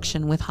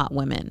interaction with hot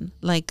women,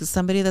 like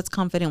somebody that's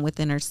confident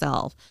within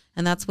herself,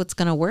 and that's what's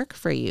going to work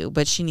for you.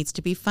 But she needs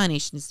to be funny.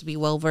 She needs to be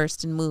well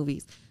versed in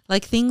movies,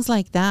 like things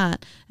like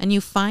that. And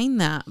you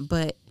find that,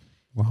 but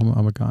well,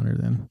 I'm a goner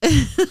then.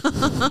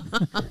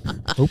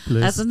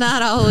 Hopeless. that's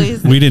not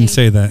always. We didn't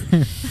say that.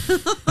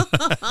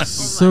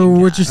 So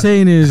what you're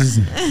saying is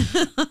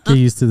get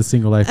used to the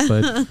single life,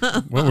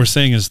 but What we're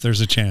saying is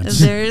there's a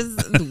chance.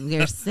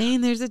 You're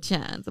saying there's a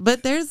chance,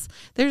 but there's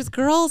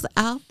girls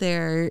out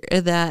there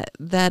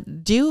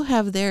that do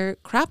have their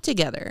crap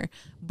together,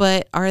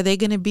 but are they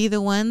going to be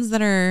the ones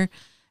that are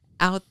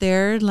out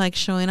there like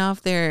showing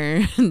off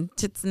their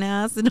tits and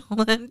ass and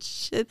all that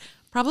shit?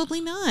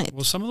 Probably not.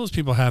 Well, some of those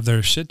people have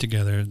their shit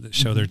together that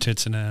show their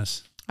tits and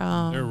ass.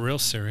 Oh, They're real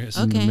serious.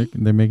 Okay.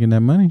 they're making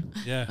that money.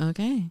 Yeah.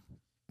 okay.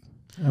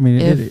 I mean,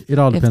 it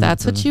all depends. If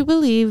that's what you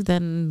believe,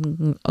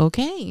 then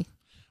okay.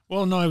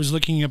 Well, no, I was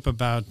looking up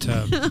about.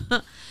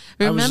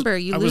 Remember,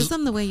 you lose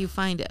them the way you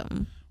find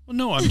them. Well,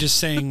 no, I'm just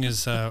saying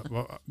is,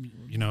 well,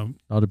 you know,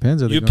 It all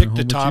depends. Are they you going picked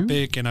the home with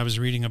you? topic, and I was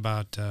reading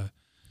about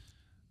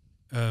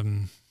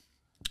one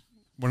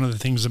of the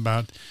things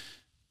about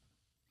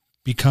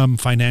become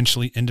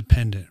financially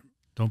independent.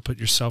 Don't put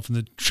yourself in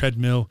the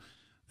treadmill.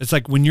 It's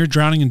like when you're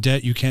drowning in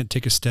debt, you can't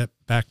take a step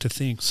back to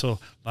think. So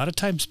a lot of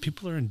times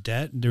people are in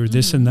debt, they're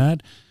this and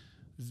that.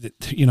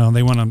 You know,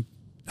 they want to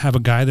have a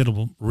guy that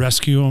will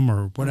rescue them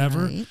or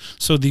whatever. Right.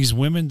 So these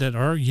women that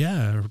are,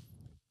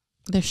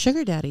 They're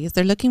sugar daddies.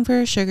 They're looking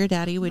for a sugar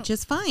daddy, which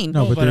is fine.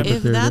 No, but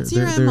if that's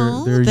your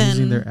MO, they're then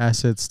using their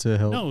assets to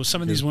help. no,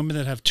 some of these women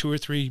that have 2 or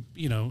 3,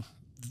 you know,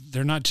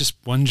 they're not just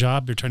one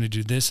job. They're trying to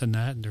do this and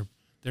that, and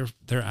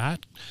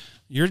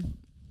you're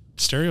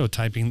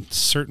stereotyping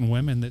certain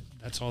women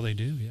that's all they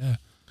do. Yeah.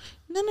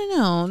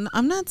 No.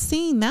 I'm not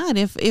saying that.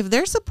 If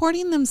they're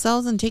supporting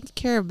themselves and taking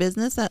care of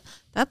business,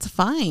 that's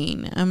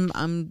fine.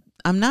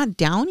 I'm not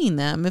downing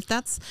them. If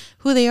that's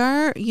who they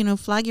are, you know,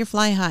 flag your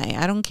fly high.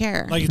 I don't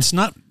care. Like, it's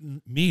not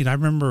meat. I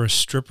remember a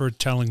stripper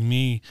telling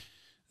me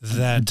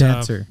that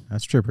dancer, a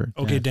stripper.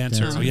 Okay,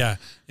 dancer. Oh, yeah,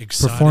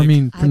 exotic.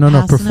 Performing. I No,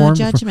 pass perform. no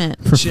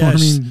judgment.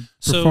 Performing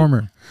So-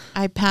 performer.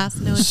 I pass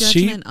no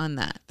judgment on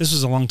that. This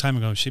was a long time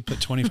ago. She put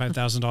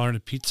 $25,000 in a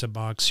pizza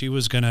box. She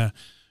was gonna,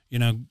 you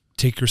know,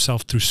 take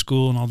herself through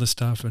school and all this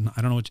stuff. And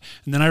I don't know what.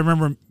 And then I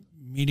remember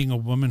meeting a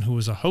woman who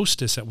was a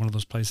hostess at one of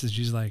those places.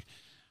 She's like,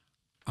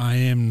 I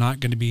am not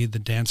going to be the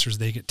dancers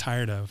they get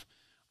tired of.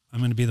 I'm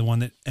going to be the one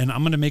that, and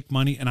I'm going to make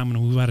money and I'm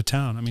going to move out of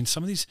town. I mean,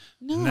 some of these.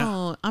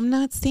 No, I'm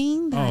not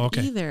saying that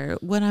either.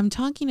 What I'm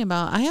talking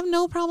about, I have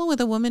no problem with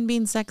a woman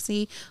being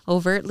sexy,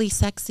 overtly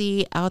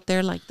sexy out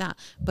there like that.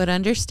 But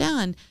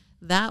understand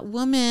that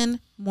woman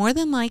more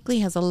than likely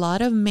has a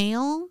lot of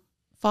male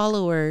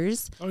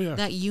followers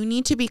that you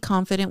need to be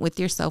confident with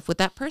yourself with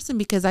that person,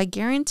 because I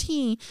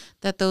guarantee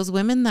that those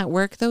women that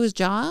work those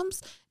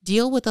jobs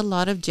deal with a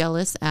lot of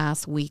jealous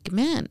ass weak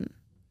men.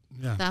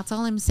 Yeah. That's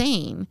all I'm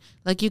saying.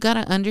 Like, you got to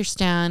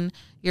understand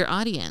your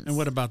audience. And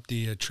what about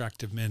the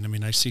attractive men? I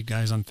mean, I see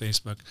guys on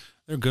Facebook.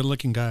 They're good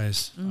looking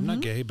guys. Mm-hmm. I'm not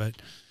gay, but,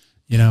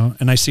 you know,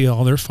 and I see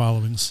all their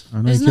followings.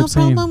 There's no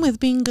problem with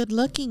being good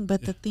looking.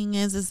 But the thing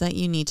is that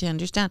you need to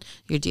understand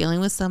you're dealing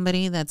with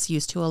somebody that's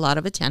used to a lot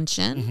of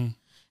attention. Mm-hmm.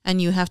 And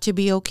you have to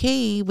be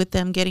okay with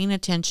them getting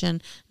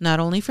attention, not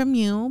only from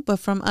you, but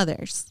from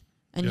others.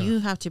 And you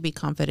have to be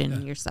confident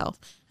in yourself.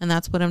 And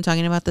that's what I'm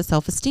talking about, the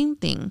self-esteem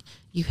thing.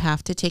 You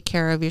have to take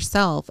care of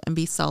yourself and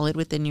be solid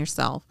within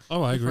yourself I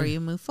before agree. You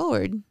move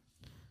forward.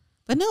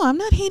 But no, I'm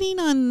not hating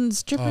on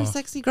stripper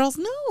sexy girls.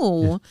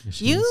 No,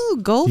 you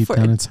go for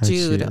it,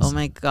 dude. Oh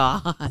my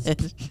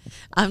God.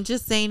 I'm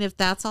just saying, if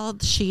that's all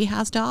she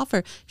has to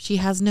offer, she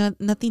has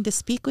nothing to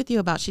speak with you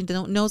about. She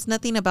knows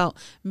nothing about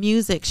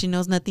music. She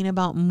knows nothing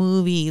about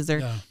movies,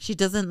 or she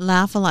doesn't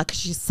laugh a lot because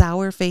she's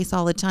sour face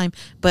all the time,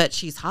 but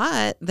she's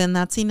hot. Then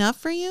that's enough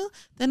for you.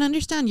 Then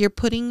understand you're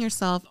putting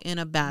yourself in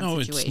a bad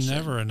situation. No, it's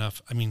never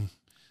enough. I mean,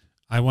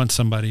 I want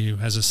somebody who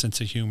has a sense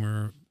of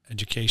humor,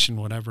 education,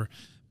 whatever.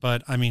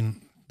 But, I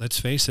mean, let's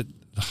face it,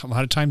 a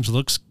lot of times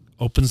looks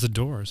opens the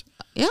doors.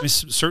 Yeah. I mean,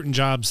 certain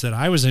jobs that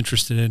I was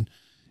interested in,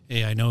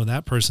 hey, I know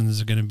that person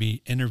is going to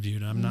be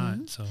interviewed. I'm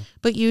not. So,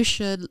 but you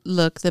should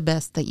look the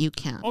best that you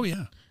can. Oh,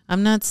 yeah.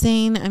 I'm not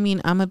saying, I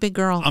mean, I'm a big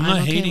girl. I'm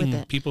not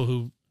hating people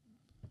who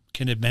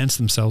can advance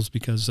themselves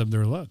because of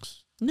their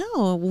looks.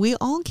 No, we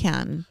all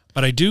can.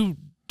 But I don't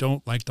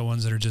like the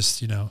ones that are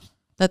just, you know.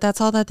 That's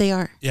all that they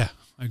are. Yeah.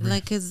 I agree.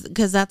 Like,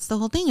 because that's the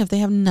whole thing. If they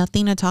have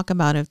nothing to talk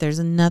about, if there's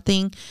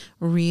nothing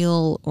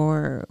real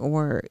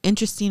or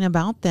interesting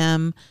about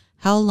them,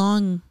 how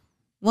long?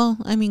 Well,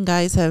 I mean,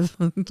 guys have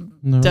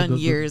done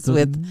years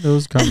with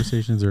those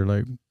conversations are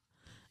like,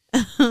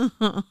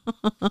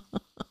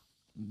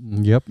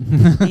 yep,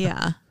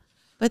 yeah.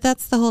 But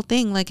that's the whole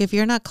thing. Like, if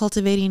you're not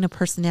cultivating a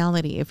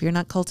personality, if you're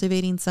not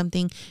cultivating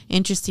something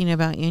interesting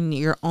about you, and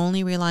you're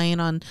only relying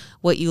on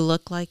what you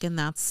look like, and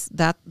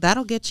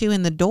that'll get you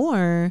in the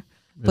door.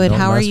 But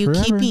how are you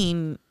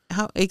keeping?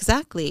 How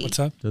exactly? What's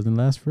up? Doesn't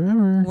last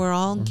forever. We're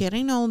all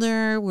getting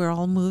older. We're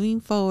all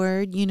moving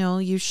forward. You know,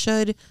 you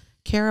should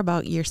care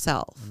about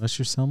yourself. Unless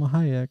you're Selma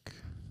Hayek.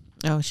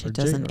 Oh, she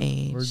doesn't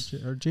age.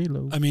 Or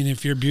J-Lo. I mean,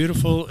 if you're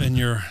beautiful and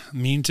you're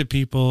mean to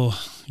people,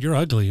 you're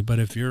ugly. But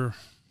if you're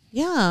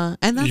and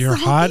that's you're the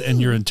whole hot thing.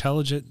 and you're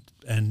intelligent,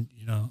 and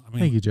you know, I mean,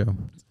 thank you, Joe.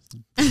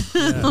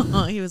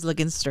 Oh, he was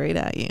looking straight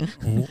at you.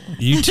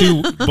 You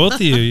two, both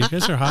of you. You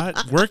guys are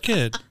hot. Work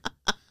it.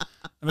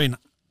 I mean,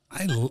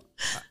 I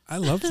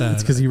love that.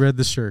 It's because he read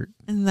the shirt.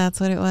 And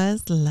that's what it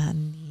was.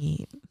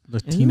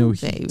 Latino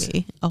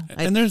baby. Oh,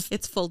 and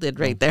it's folded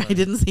right there. I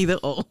didn't see the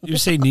O. You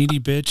say needy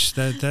bitch.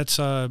 That's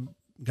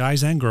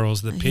guys and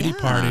girls. The pity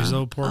parties.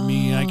 Oh, poor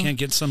me. I can't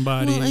get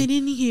somebody. Well, I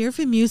didn't hear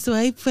from you, so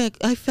I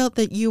felt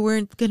that you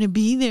weren't going to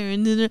be there.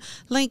 And then,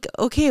 like,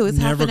 okay, it was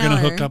never half an hour. Never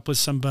going to hook up with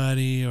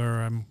somebody,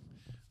 or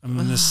I'm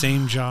in the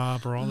same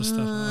job, or all this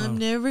stuff. I'm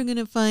never going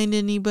to find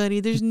anybody.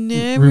 There's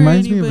never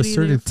Reminds me anybody of a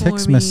certain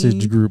text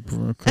message group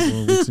a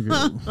couple of weeks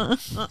ago.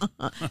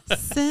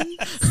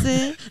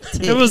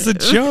 Sensitive. It was a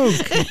joke.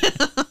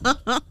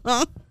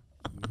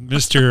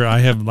 Mr. I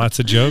have lots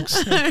of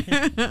jokes.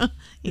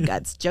 He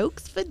got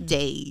jokes for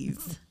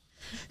days.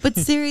 But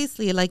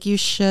seriously, like, you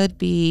should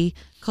be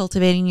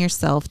cultivating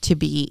yourself to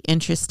be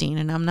interesting.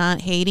 And I'm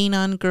not hating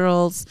on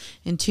girls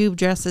in tube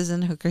dresses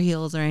and hooker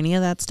heels or any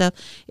of that stuff.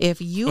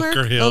 If you are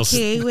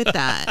okay with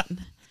that,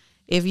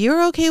 if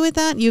you're okay with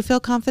that, you feel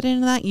confident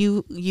in that,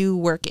 you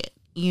work it,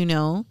 you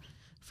know.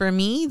 For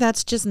me,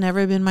 that's just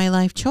never been my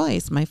life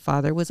choice. My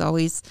father was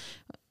always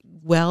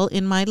well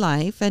in my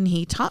life, and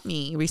he taught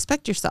me,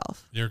 respect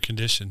yourself. You're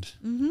conditioned.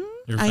 Mm-hmm.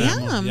 I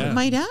am. Yeah.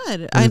 My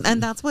dad.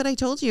 And that's what I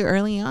told you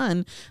early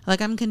on.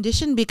 Like, I'm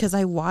conditioned because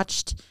I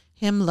watched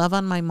him love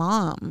on my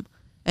mom.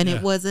 And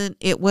it wasn't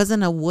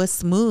a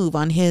wuss move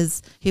on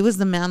his. He was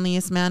the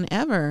manliest man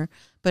ever,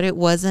 but it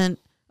wasn't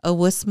a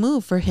wuss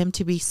move for him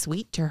to be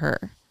sweet to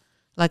her.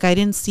 Like, I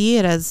didn't see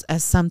it as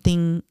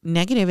something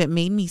negative. It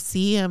made me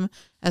see him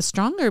as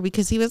stronger,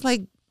 because he was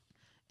like,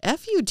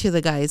 F you to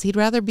the guys. He'd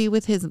rather be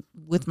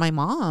with my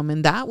mom.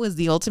 And that was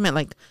the ultimate,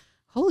 like,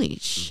 holy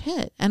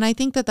shit. And I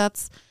think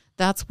that's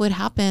what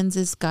happens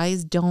is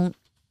guys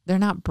they're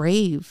not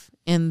brave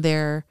in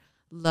their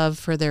love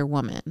for their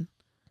woman.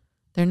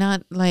 They're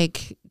not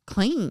like,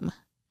 claim,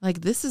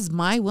 like, this is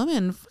my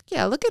woman. Fuck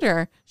yeah, look at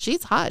her.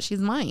 She's hot. She's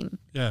mine.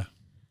 Yeah.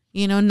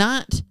 You know,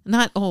 not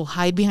Not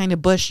hide behind a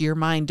bush. You're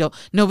mine.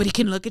 Nobody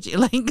can look at you.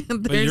 Like,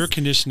 but your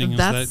conditioning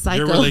is that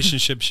your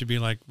relationship should be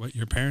like what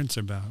your parents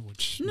are about,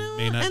 which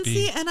may not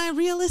be. And I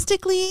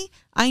realistically,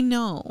 I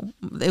know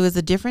it was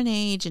a different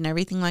age and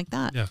everything like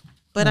that. Yeah.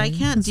 But I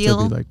can't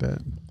deal like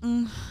that.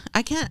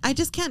 I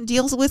just can't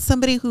deal with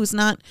somebody who's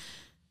not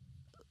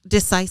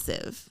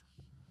decisive.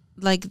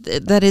 Like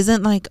that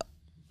isn't like,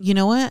 you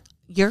know what?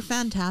 You're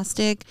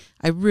fantastic.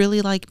 I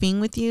really like being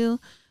with you.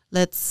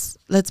 Let's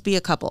be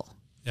a couple.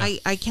 Yeah.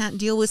 I can't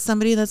deal with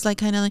somebody that's like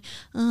kind of like,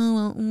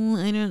 oh, well,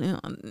 I don't know.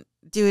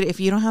 Dude, if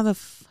you don't have the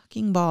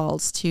fucking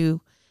balls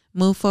to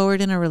move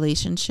forward in a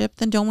relationship,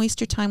 then don't waste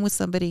your time with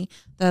somebody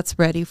that's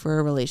ready for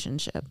a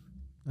relationship.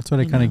 That's what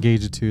I kind of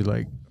gauge it to.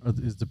 Like,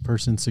 is the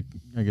person,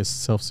 I guess,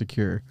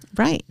 self-secure?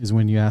 Right. Is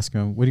when you ask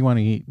them, what do you want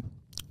to eat?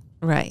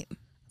 Right.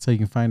 So you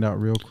can find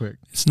out real quick.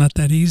 It's not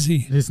that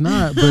easy. It's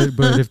not.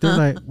 But if they're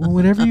like, well,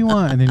 whatever you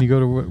want, and then you go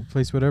to a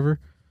place, whatever.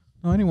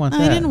 No, I didn't want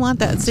that. I didn't want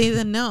that. See,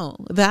 then no.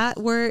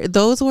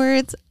 Those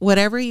words,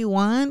 whatever you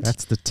want.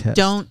 That's the test.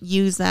 Don't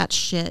use that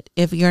shit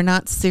if you're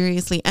not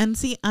seriously. And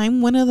see,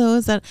 I'm one of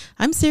those that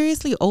I'm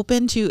seriously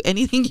open to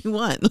anything you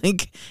want.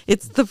 Like,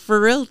 it's the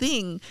for real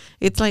thing.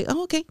 It's like,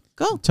 oh, okay,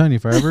 go. I'm telling you,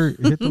 if I ever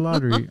hit the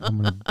lottery,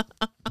 I'm going to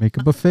make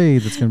a buffet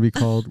that's going to be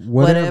called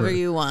whatever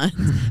you want.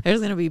 There's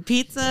going to be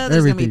pizza.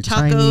 There's going to be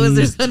tacos. Chinese,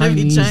 there's going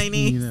to be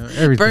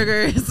Chinese.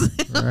 Burgers.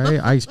 Right?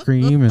 Ice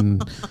cream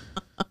and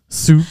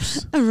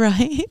soups.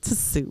 Right?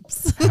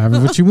 Soups. Have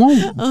what you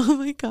want. Oh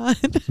my God.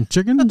 Some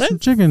chicken.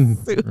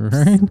 Soups.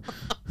 Right?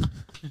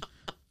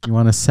 You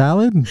want a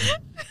salad?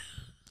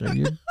 There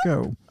you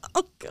go.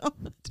 Oh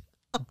God.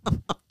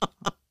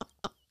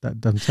 I'm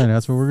telling you,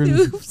 that's what we're going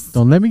to do.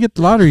 Don't let me get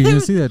the lottery. You're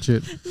going to see that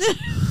shit.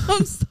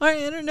 I'm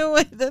sorry. I don't know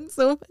why that's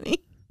so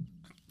funny.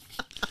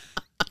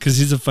 Because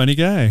he's a funny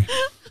guy.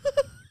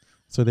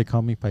 So they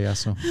call me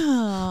payaso.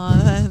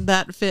 Oh,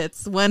 that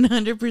fits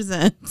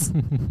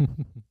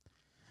 100%.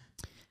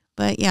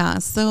 But yeah,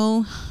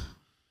 so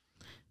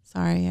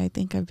sorry. I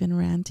think I've been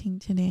ranting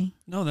today.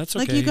 No, that's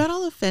okay. Like, you got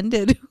all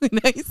offended when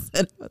I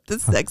said about the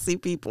sexy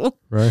people.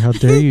 Right? How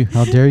dare you?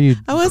 How dare you?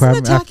 I wasn't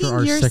attacking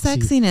your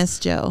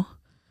sexiness, Joe.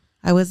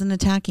 I wasn't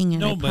attacking it.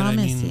 No, I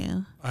promise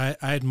you. I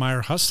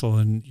admire hustle,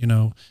 and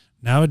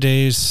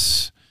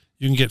nowadays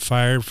you can get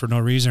fired for no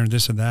reason or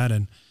this and that,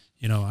 and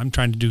I'm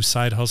trying to do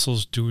side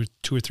hustles, do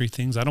 2 or 3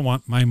 things. I don't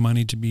want my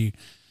money to be,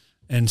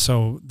 and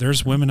so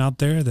there's women out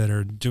there that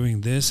are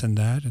doing this and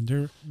that, and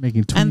they're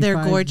making 25. And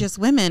they're gorgeous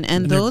women,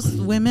 and those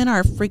women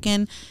are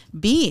freaking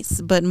beasts.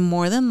 But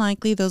more than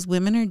likely, those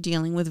women are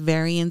dealing with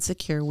very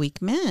insecure,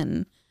 weak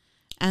men.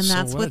 And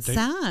that's what's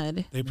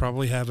sad. They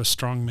probably have a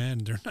strong man.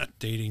 They're not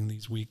dating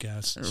these weak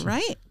asses.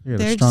 Right. Yeah,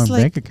 they're strong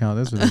bank account.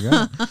 That's what they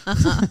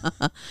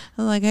got.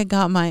 Like, I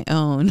got my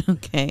own.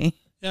 Okay.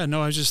 Yeah,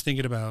 no, I was just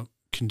thinking about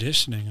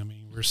conditioning. I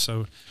mean, we're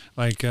so,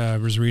 like, I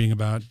was reading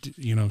about,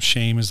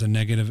 shame is a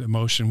negative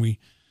emotion. We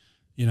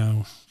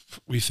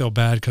feel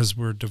bad because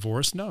we're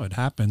divorced. No, it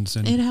happens.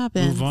 And it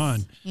happens. Move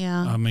on.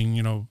 Yeah. I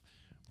mean,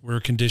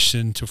 we're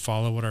conditioned to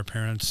follow what our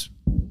parents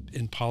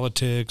in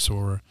politics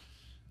or,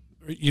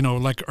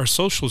 like our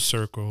social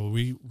circle,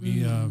 we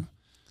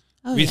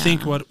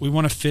think what we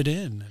want to fit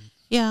in.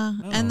 Yeah.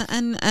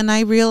 And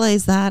I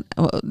realized that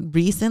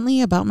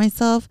recently about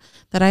myself,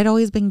 that I'd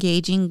always been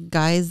gauging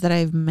guys that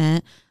I've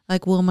met.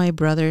 Like, will my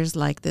brothers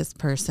like this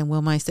person?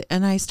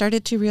 And I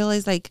started to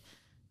realize, like,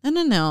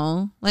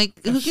 no.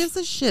 Like, who gives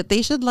a shit?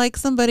 They should like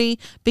somebody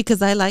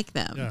because I like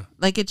them. Yeah.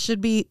 Like, it should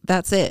be,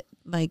 that's it.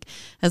 Like,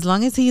 as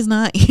long as he's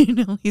not,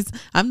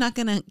 I'm not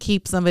going to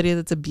keep somebody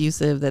that's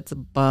abusive, that's a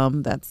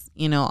bum, that's,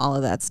 all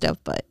of that stuff.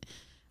 But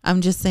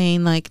I'm just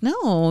saying, like,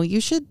 no,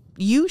 you should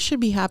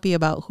be happy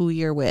about who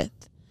you're with.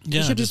 Yeah,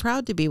 you should be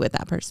proud to be with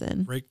that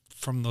person. Break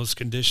from those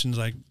conditions.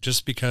 Like,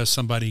 just because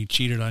somebody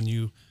cheated on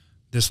you,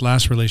 this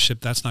last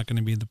relationship, that's not going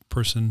to be the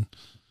person,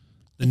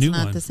 new one.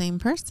 It's not the same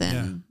person.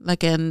 Yeah.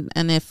 Like, and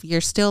if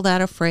you're still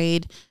that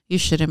afraid, you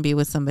shouldn't be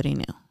with somebody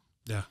new.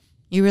 Yeah.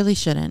 You really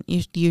shouldn't.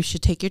 You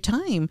should take your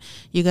time.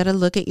 You got to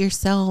look at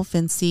yourself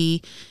and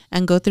see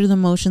and go through the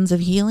motions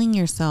of healing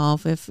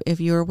yourself. If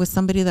you're with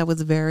somebody that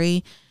was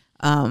very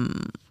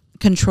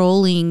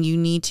controlling, you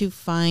need to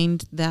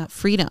find that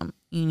freedom.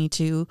 You need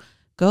to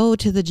go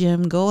to the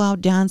gym, go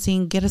out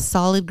dancing, get a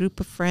solid group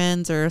of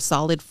friends or a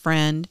solid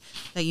friend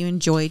that you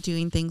enjoy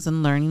doing things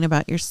and learning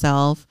about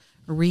yourself.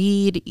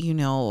 Read,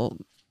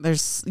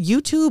 there's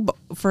YouTube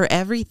for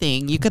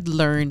everything. You could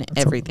learn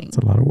everything. It's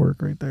a lot of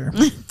work right there.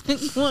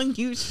 Well,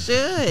 you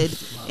should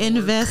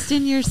invest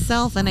in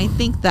yourself. And I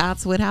think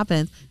that's what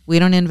happens. We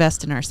don't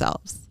invest in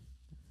ourselves.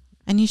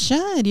 And you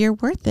should. You're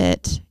worth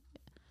it.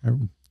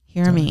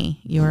 Hear me.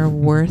 You're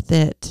worth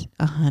it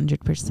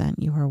 100%.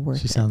 You are worth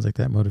it. She sounds like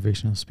that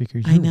motivational speaker.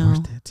 You're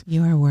worth it.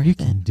 You are worth it. You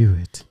can do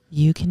it.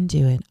 You can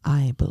do it.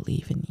 I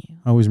believe in you.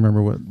 I always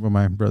remember what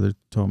my brother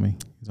told me.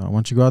 He's like, I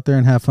want you to go out there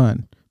and have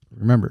fun.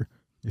 Remember,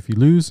 if you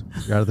lose,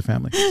 you're out of the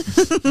family.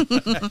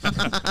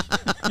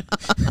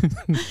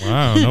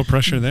 Wow, no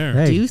pressure there.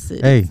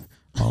 Hey,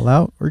 all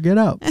out or get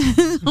out.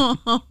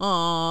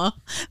 Aww,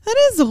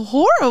 that is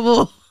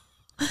horrible.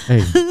 Hey,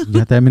 you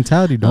got that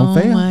mentality. Don't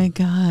fail. Oh my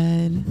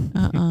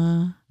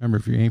God. Remember,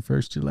 if you ain't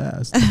first, you're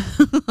last.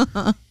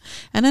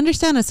 And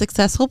understand, a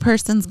successful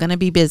person's going to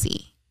be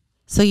busy.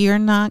 So you're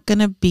not going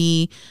to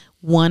be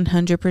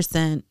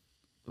 100%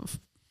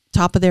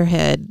 top of their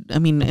head. I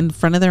mean, in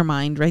front of their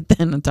mind, right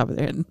then on top of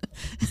their head,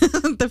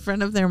 the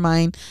front of their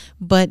mind.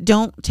 But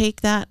don't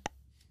take that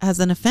as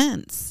an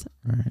offense.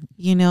 Right.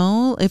 You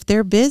know, if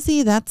they're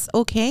busy, that's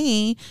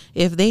okay.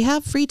 If they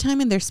have free time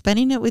and they're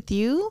spending it with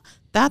you,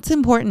 that's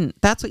important.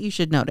 That's what you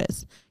should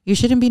notice. You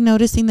shouldn't be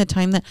noticing the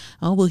time that,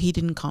 oh, well, he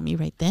didn't call me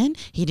right then.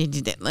 He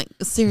didn't, like,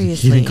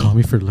 seriously. He didn't call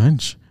me for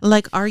lunch.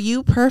 Like, are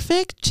you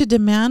perfect to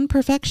demand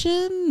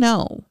perfection?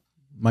 No.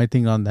 My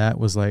thing on that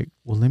was like,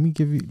 well, let me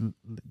give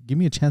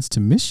me a chance to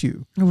miss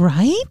you.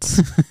 Right?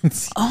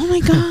 Oh my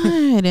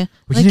God. Well,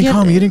 Like, you didn't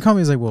call me. You didn't call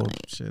me. It's like, well,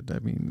 shit. I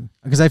mean,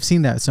 because I've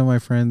seen that. Some of my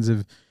friends,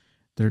 if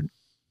they're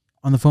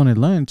on the phone at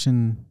lunch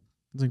and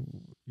it's like,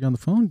 you on the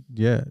phone?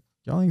 Yeah.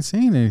 Y'all ain't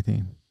saying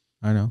anything.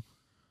 I know.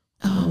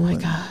 Oh my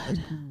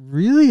God.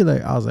 Really?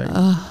 Like, I was like,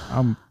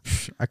 Ugh,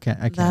 I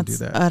can't that's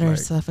do that. utter Like,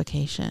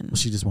 suffocation. well,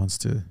 she just wants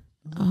to.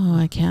 Oh,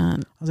 I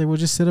can't. I was like, well,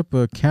 just set up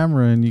a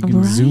camera and you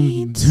can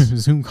Right?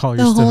 Zoom call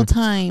your The whole stuff.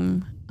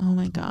 time. Oh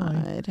my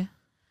God.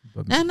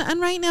 But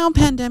And right now,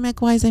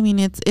 pandemic wise, I mean,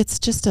 it's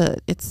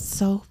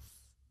so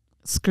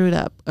screwed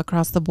up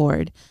across the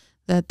board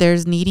that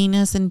there's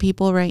neediness in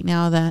people right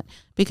now, that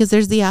because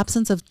there's the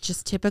absence of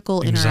just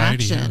typical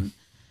Anxiety, interaction. yeah.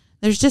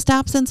 There's just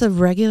absence of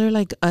regular,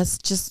 like us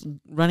just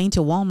running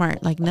to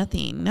Walmart like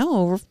nothing.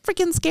 No, we're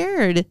freaking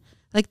scared.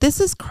 Like, this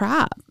is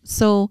crap.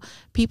 So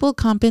people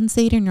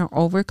compensating or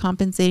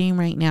overcompensating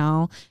right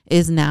now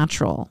is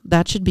natural.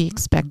 That should be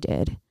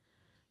expected.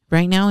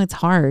 Right now, it's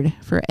hard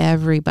for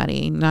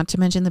everybody, not to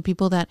mention the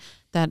people that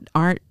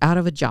aren't out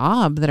of a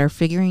job, that are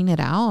figuring it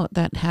out,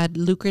 that had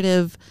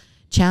lucrative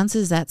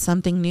chances at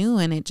something new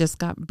and it just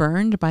got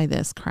burned by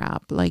this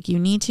crap. Like, you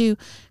need to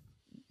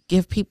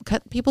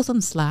cut people some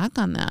slack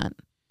on that.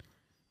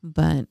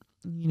 But,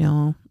 you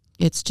know,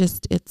 it's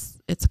just, it's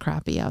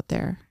crappy out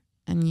there,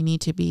 and you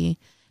need to be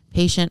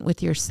patient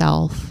with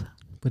yourself.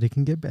 it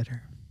can get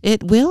better.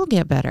 It will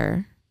get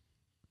better.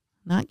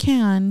 Not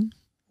can,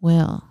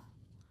 will.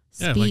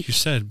 Yeah, like you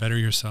said, better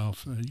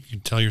yourself. You can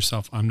tell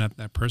yourself, I'm not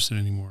that person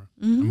anymore.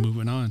 I'm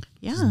moving on.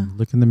 Yeah. Just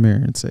look in the mirror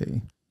and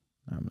say,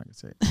 no, I'm not going to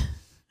say it.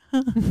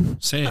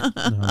 Say it.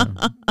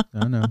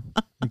 No.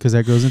 Because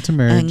that goes into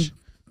marriage.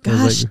 And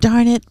gosh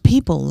darn it,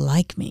 people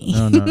like me.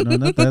 No, not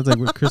that. That's like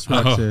what Chris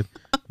Rock said.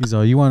 He's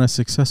all, you want a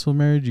successful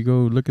marriage? You go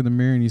look in the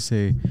mirror and you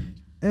say,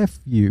 F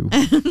you.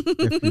 F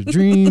your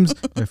dreams,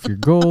 F your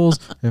goals,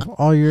 F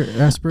all your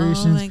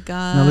aspirations. Oh my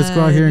God. Now let's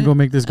go out here and go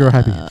make this girl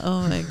happy.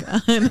 Oh my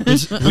God.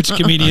 Which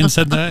comedian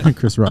said that?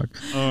 Chris Rock.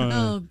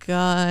 Oh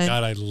God.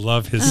 God, I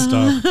love his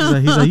stuff. He's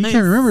like, you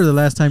can't remember the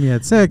last time you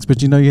had sex,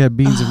 but you know you had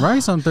beans and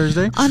rice on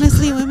Thursday.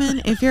 Honestly,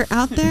 women, if you're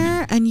out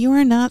there and you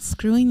are not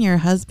screwing your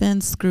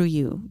husband, screw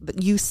you.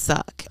 You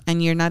suck,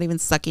 and you're not even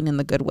sucking in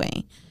the good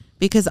way.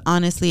 Because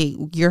honestly,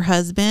 your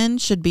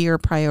husband should be your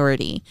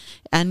priority.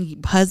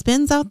 And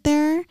husbands out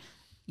there,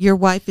 your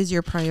wife is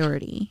your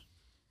priority.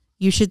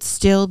 You should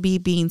still be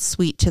being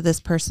sweet to this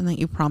person that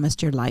you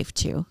promised your life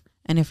to.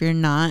 And if you're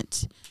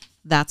not,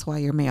 that's why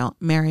your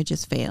marriage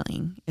is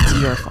failing. It's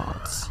your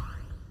fault.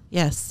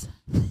 Yes.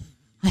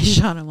 I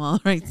shot him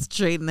all right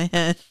straight in the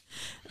head.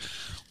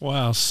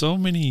 Wow, so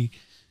many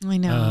I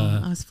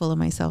know. I was full of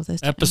myself this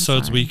time.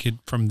 episodes we could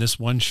from this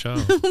one show.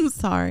 I'm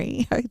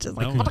sorry. I just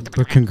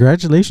But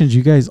congratulations,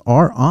 you guys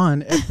are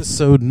on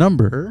episode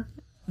number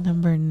 9.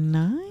 Number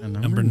 9.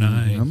 Number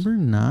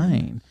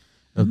 9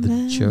 of the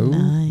Number Joe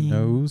 9.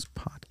 Knows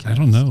podcast. I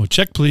don't know.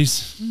 Check,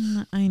 please.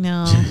 I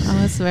know. I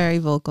was very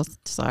vocal.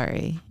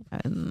 Sorry.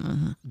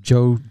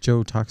 Joe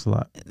talks a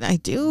lot. I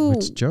do.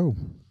 Which Joe?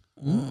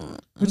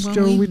 Which Well,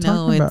 Joe we know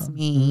talking it's about?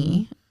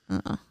 me.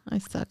 I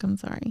suck. I'm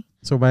sorry.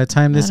 So by the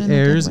time this Not in a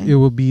good airs, way. it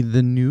will be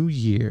the new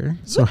year.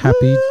 So happy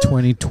Woo-hoo!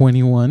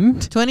 2021.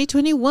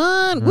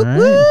 2021. Whoop Right.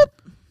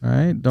 whoop. All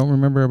right. Don't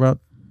remember about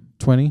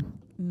 20.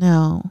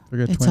 No,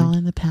 Forget it's 20. all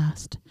in the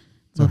past.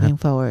 So Moving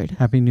forward.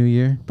 Happy New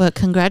Year. But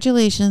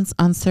congratulations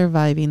on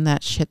surviving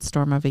that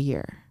shitstorm of a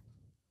year.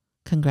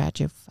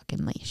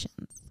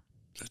 Congratulations.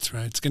 That's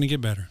right. It's going to get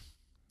better.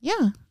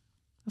 Yeah,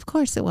 of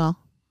course it will.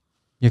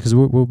 Yeah, because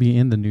we'll be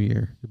in the new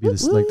year. It'll be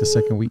this, like the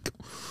second week.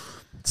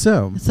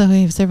 So So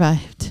we've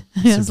survived.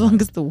 As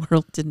long as the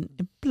world didn't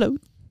implode.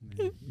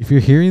 if you're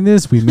hearing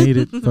this, we made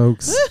it,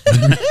 folks.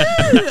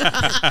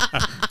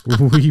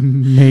 We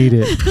made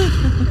it.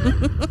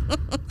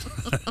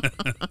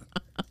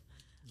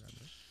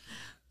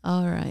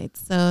 All right.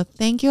 So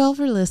thank you all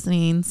for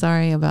listening.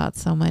 Sorry about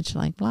so much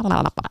like blah,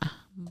 blah, blah, blah.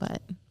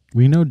 But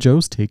We know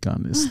Joe's take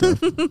on this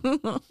stuff.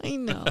 I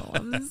know.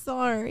 I'm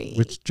sorry.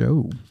 Which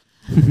Joe?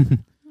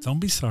 Don't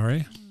be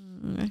sorry.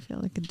 I feel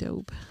like a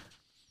dope.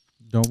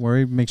 Don't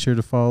worry. Make sure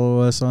to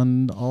follow us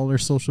on all our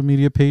social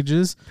media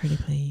pages. Pretty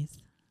please.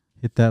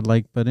 Hit that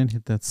like button.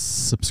 Hit that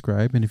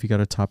subscribe. And if you got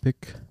a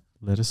topic,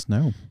 let us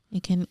know. You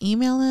can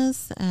email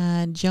us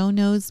at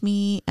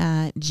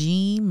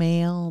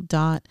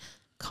joeknowsme@gmail.com.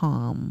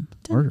 calm.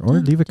 Or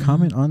leave a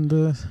comment on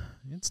the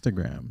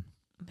Instagram.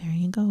 There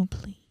you go,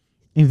 please.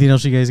 Anything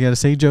else you guys got to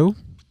say, Joe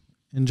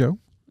and Joe?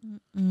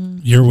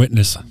 Your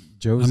witness. I'm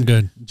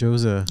good.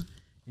 Joe's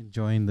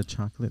enjoying the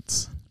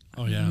chocolates.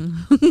 Oh, yeah.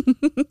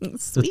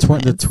 The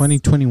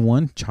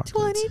 2021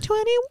 chocolates.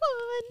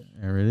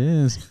 2021. There it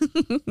is.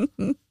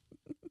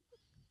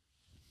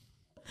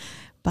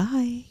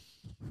 Bye.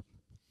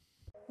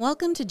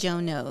 Welcome to Joe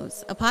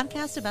Knows, a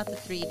podcast about the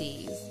 3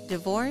 Ds: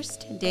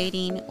 divorced,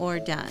 dating, or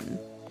done.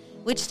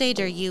 Which stage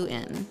are you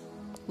in?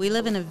 We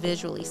live in a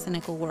visually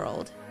cynical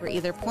world. We're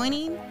either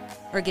pointing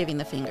or giving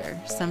the finger,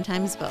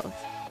 sometimes both.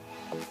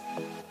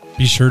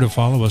 Be sure to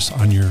follow us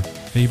on your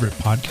favorite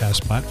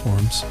podcast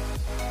platforms.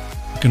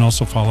 You can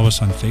also follow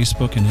us on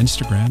Facebook and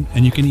Instagram,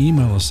 and you can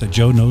email us at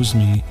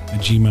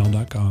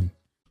joeknowsme@gmail.com.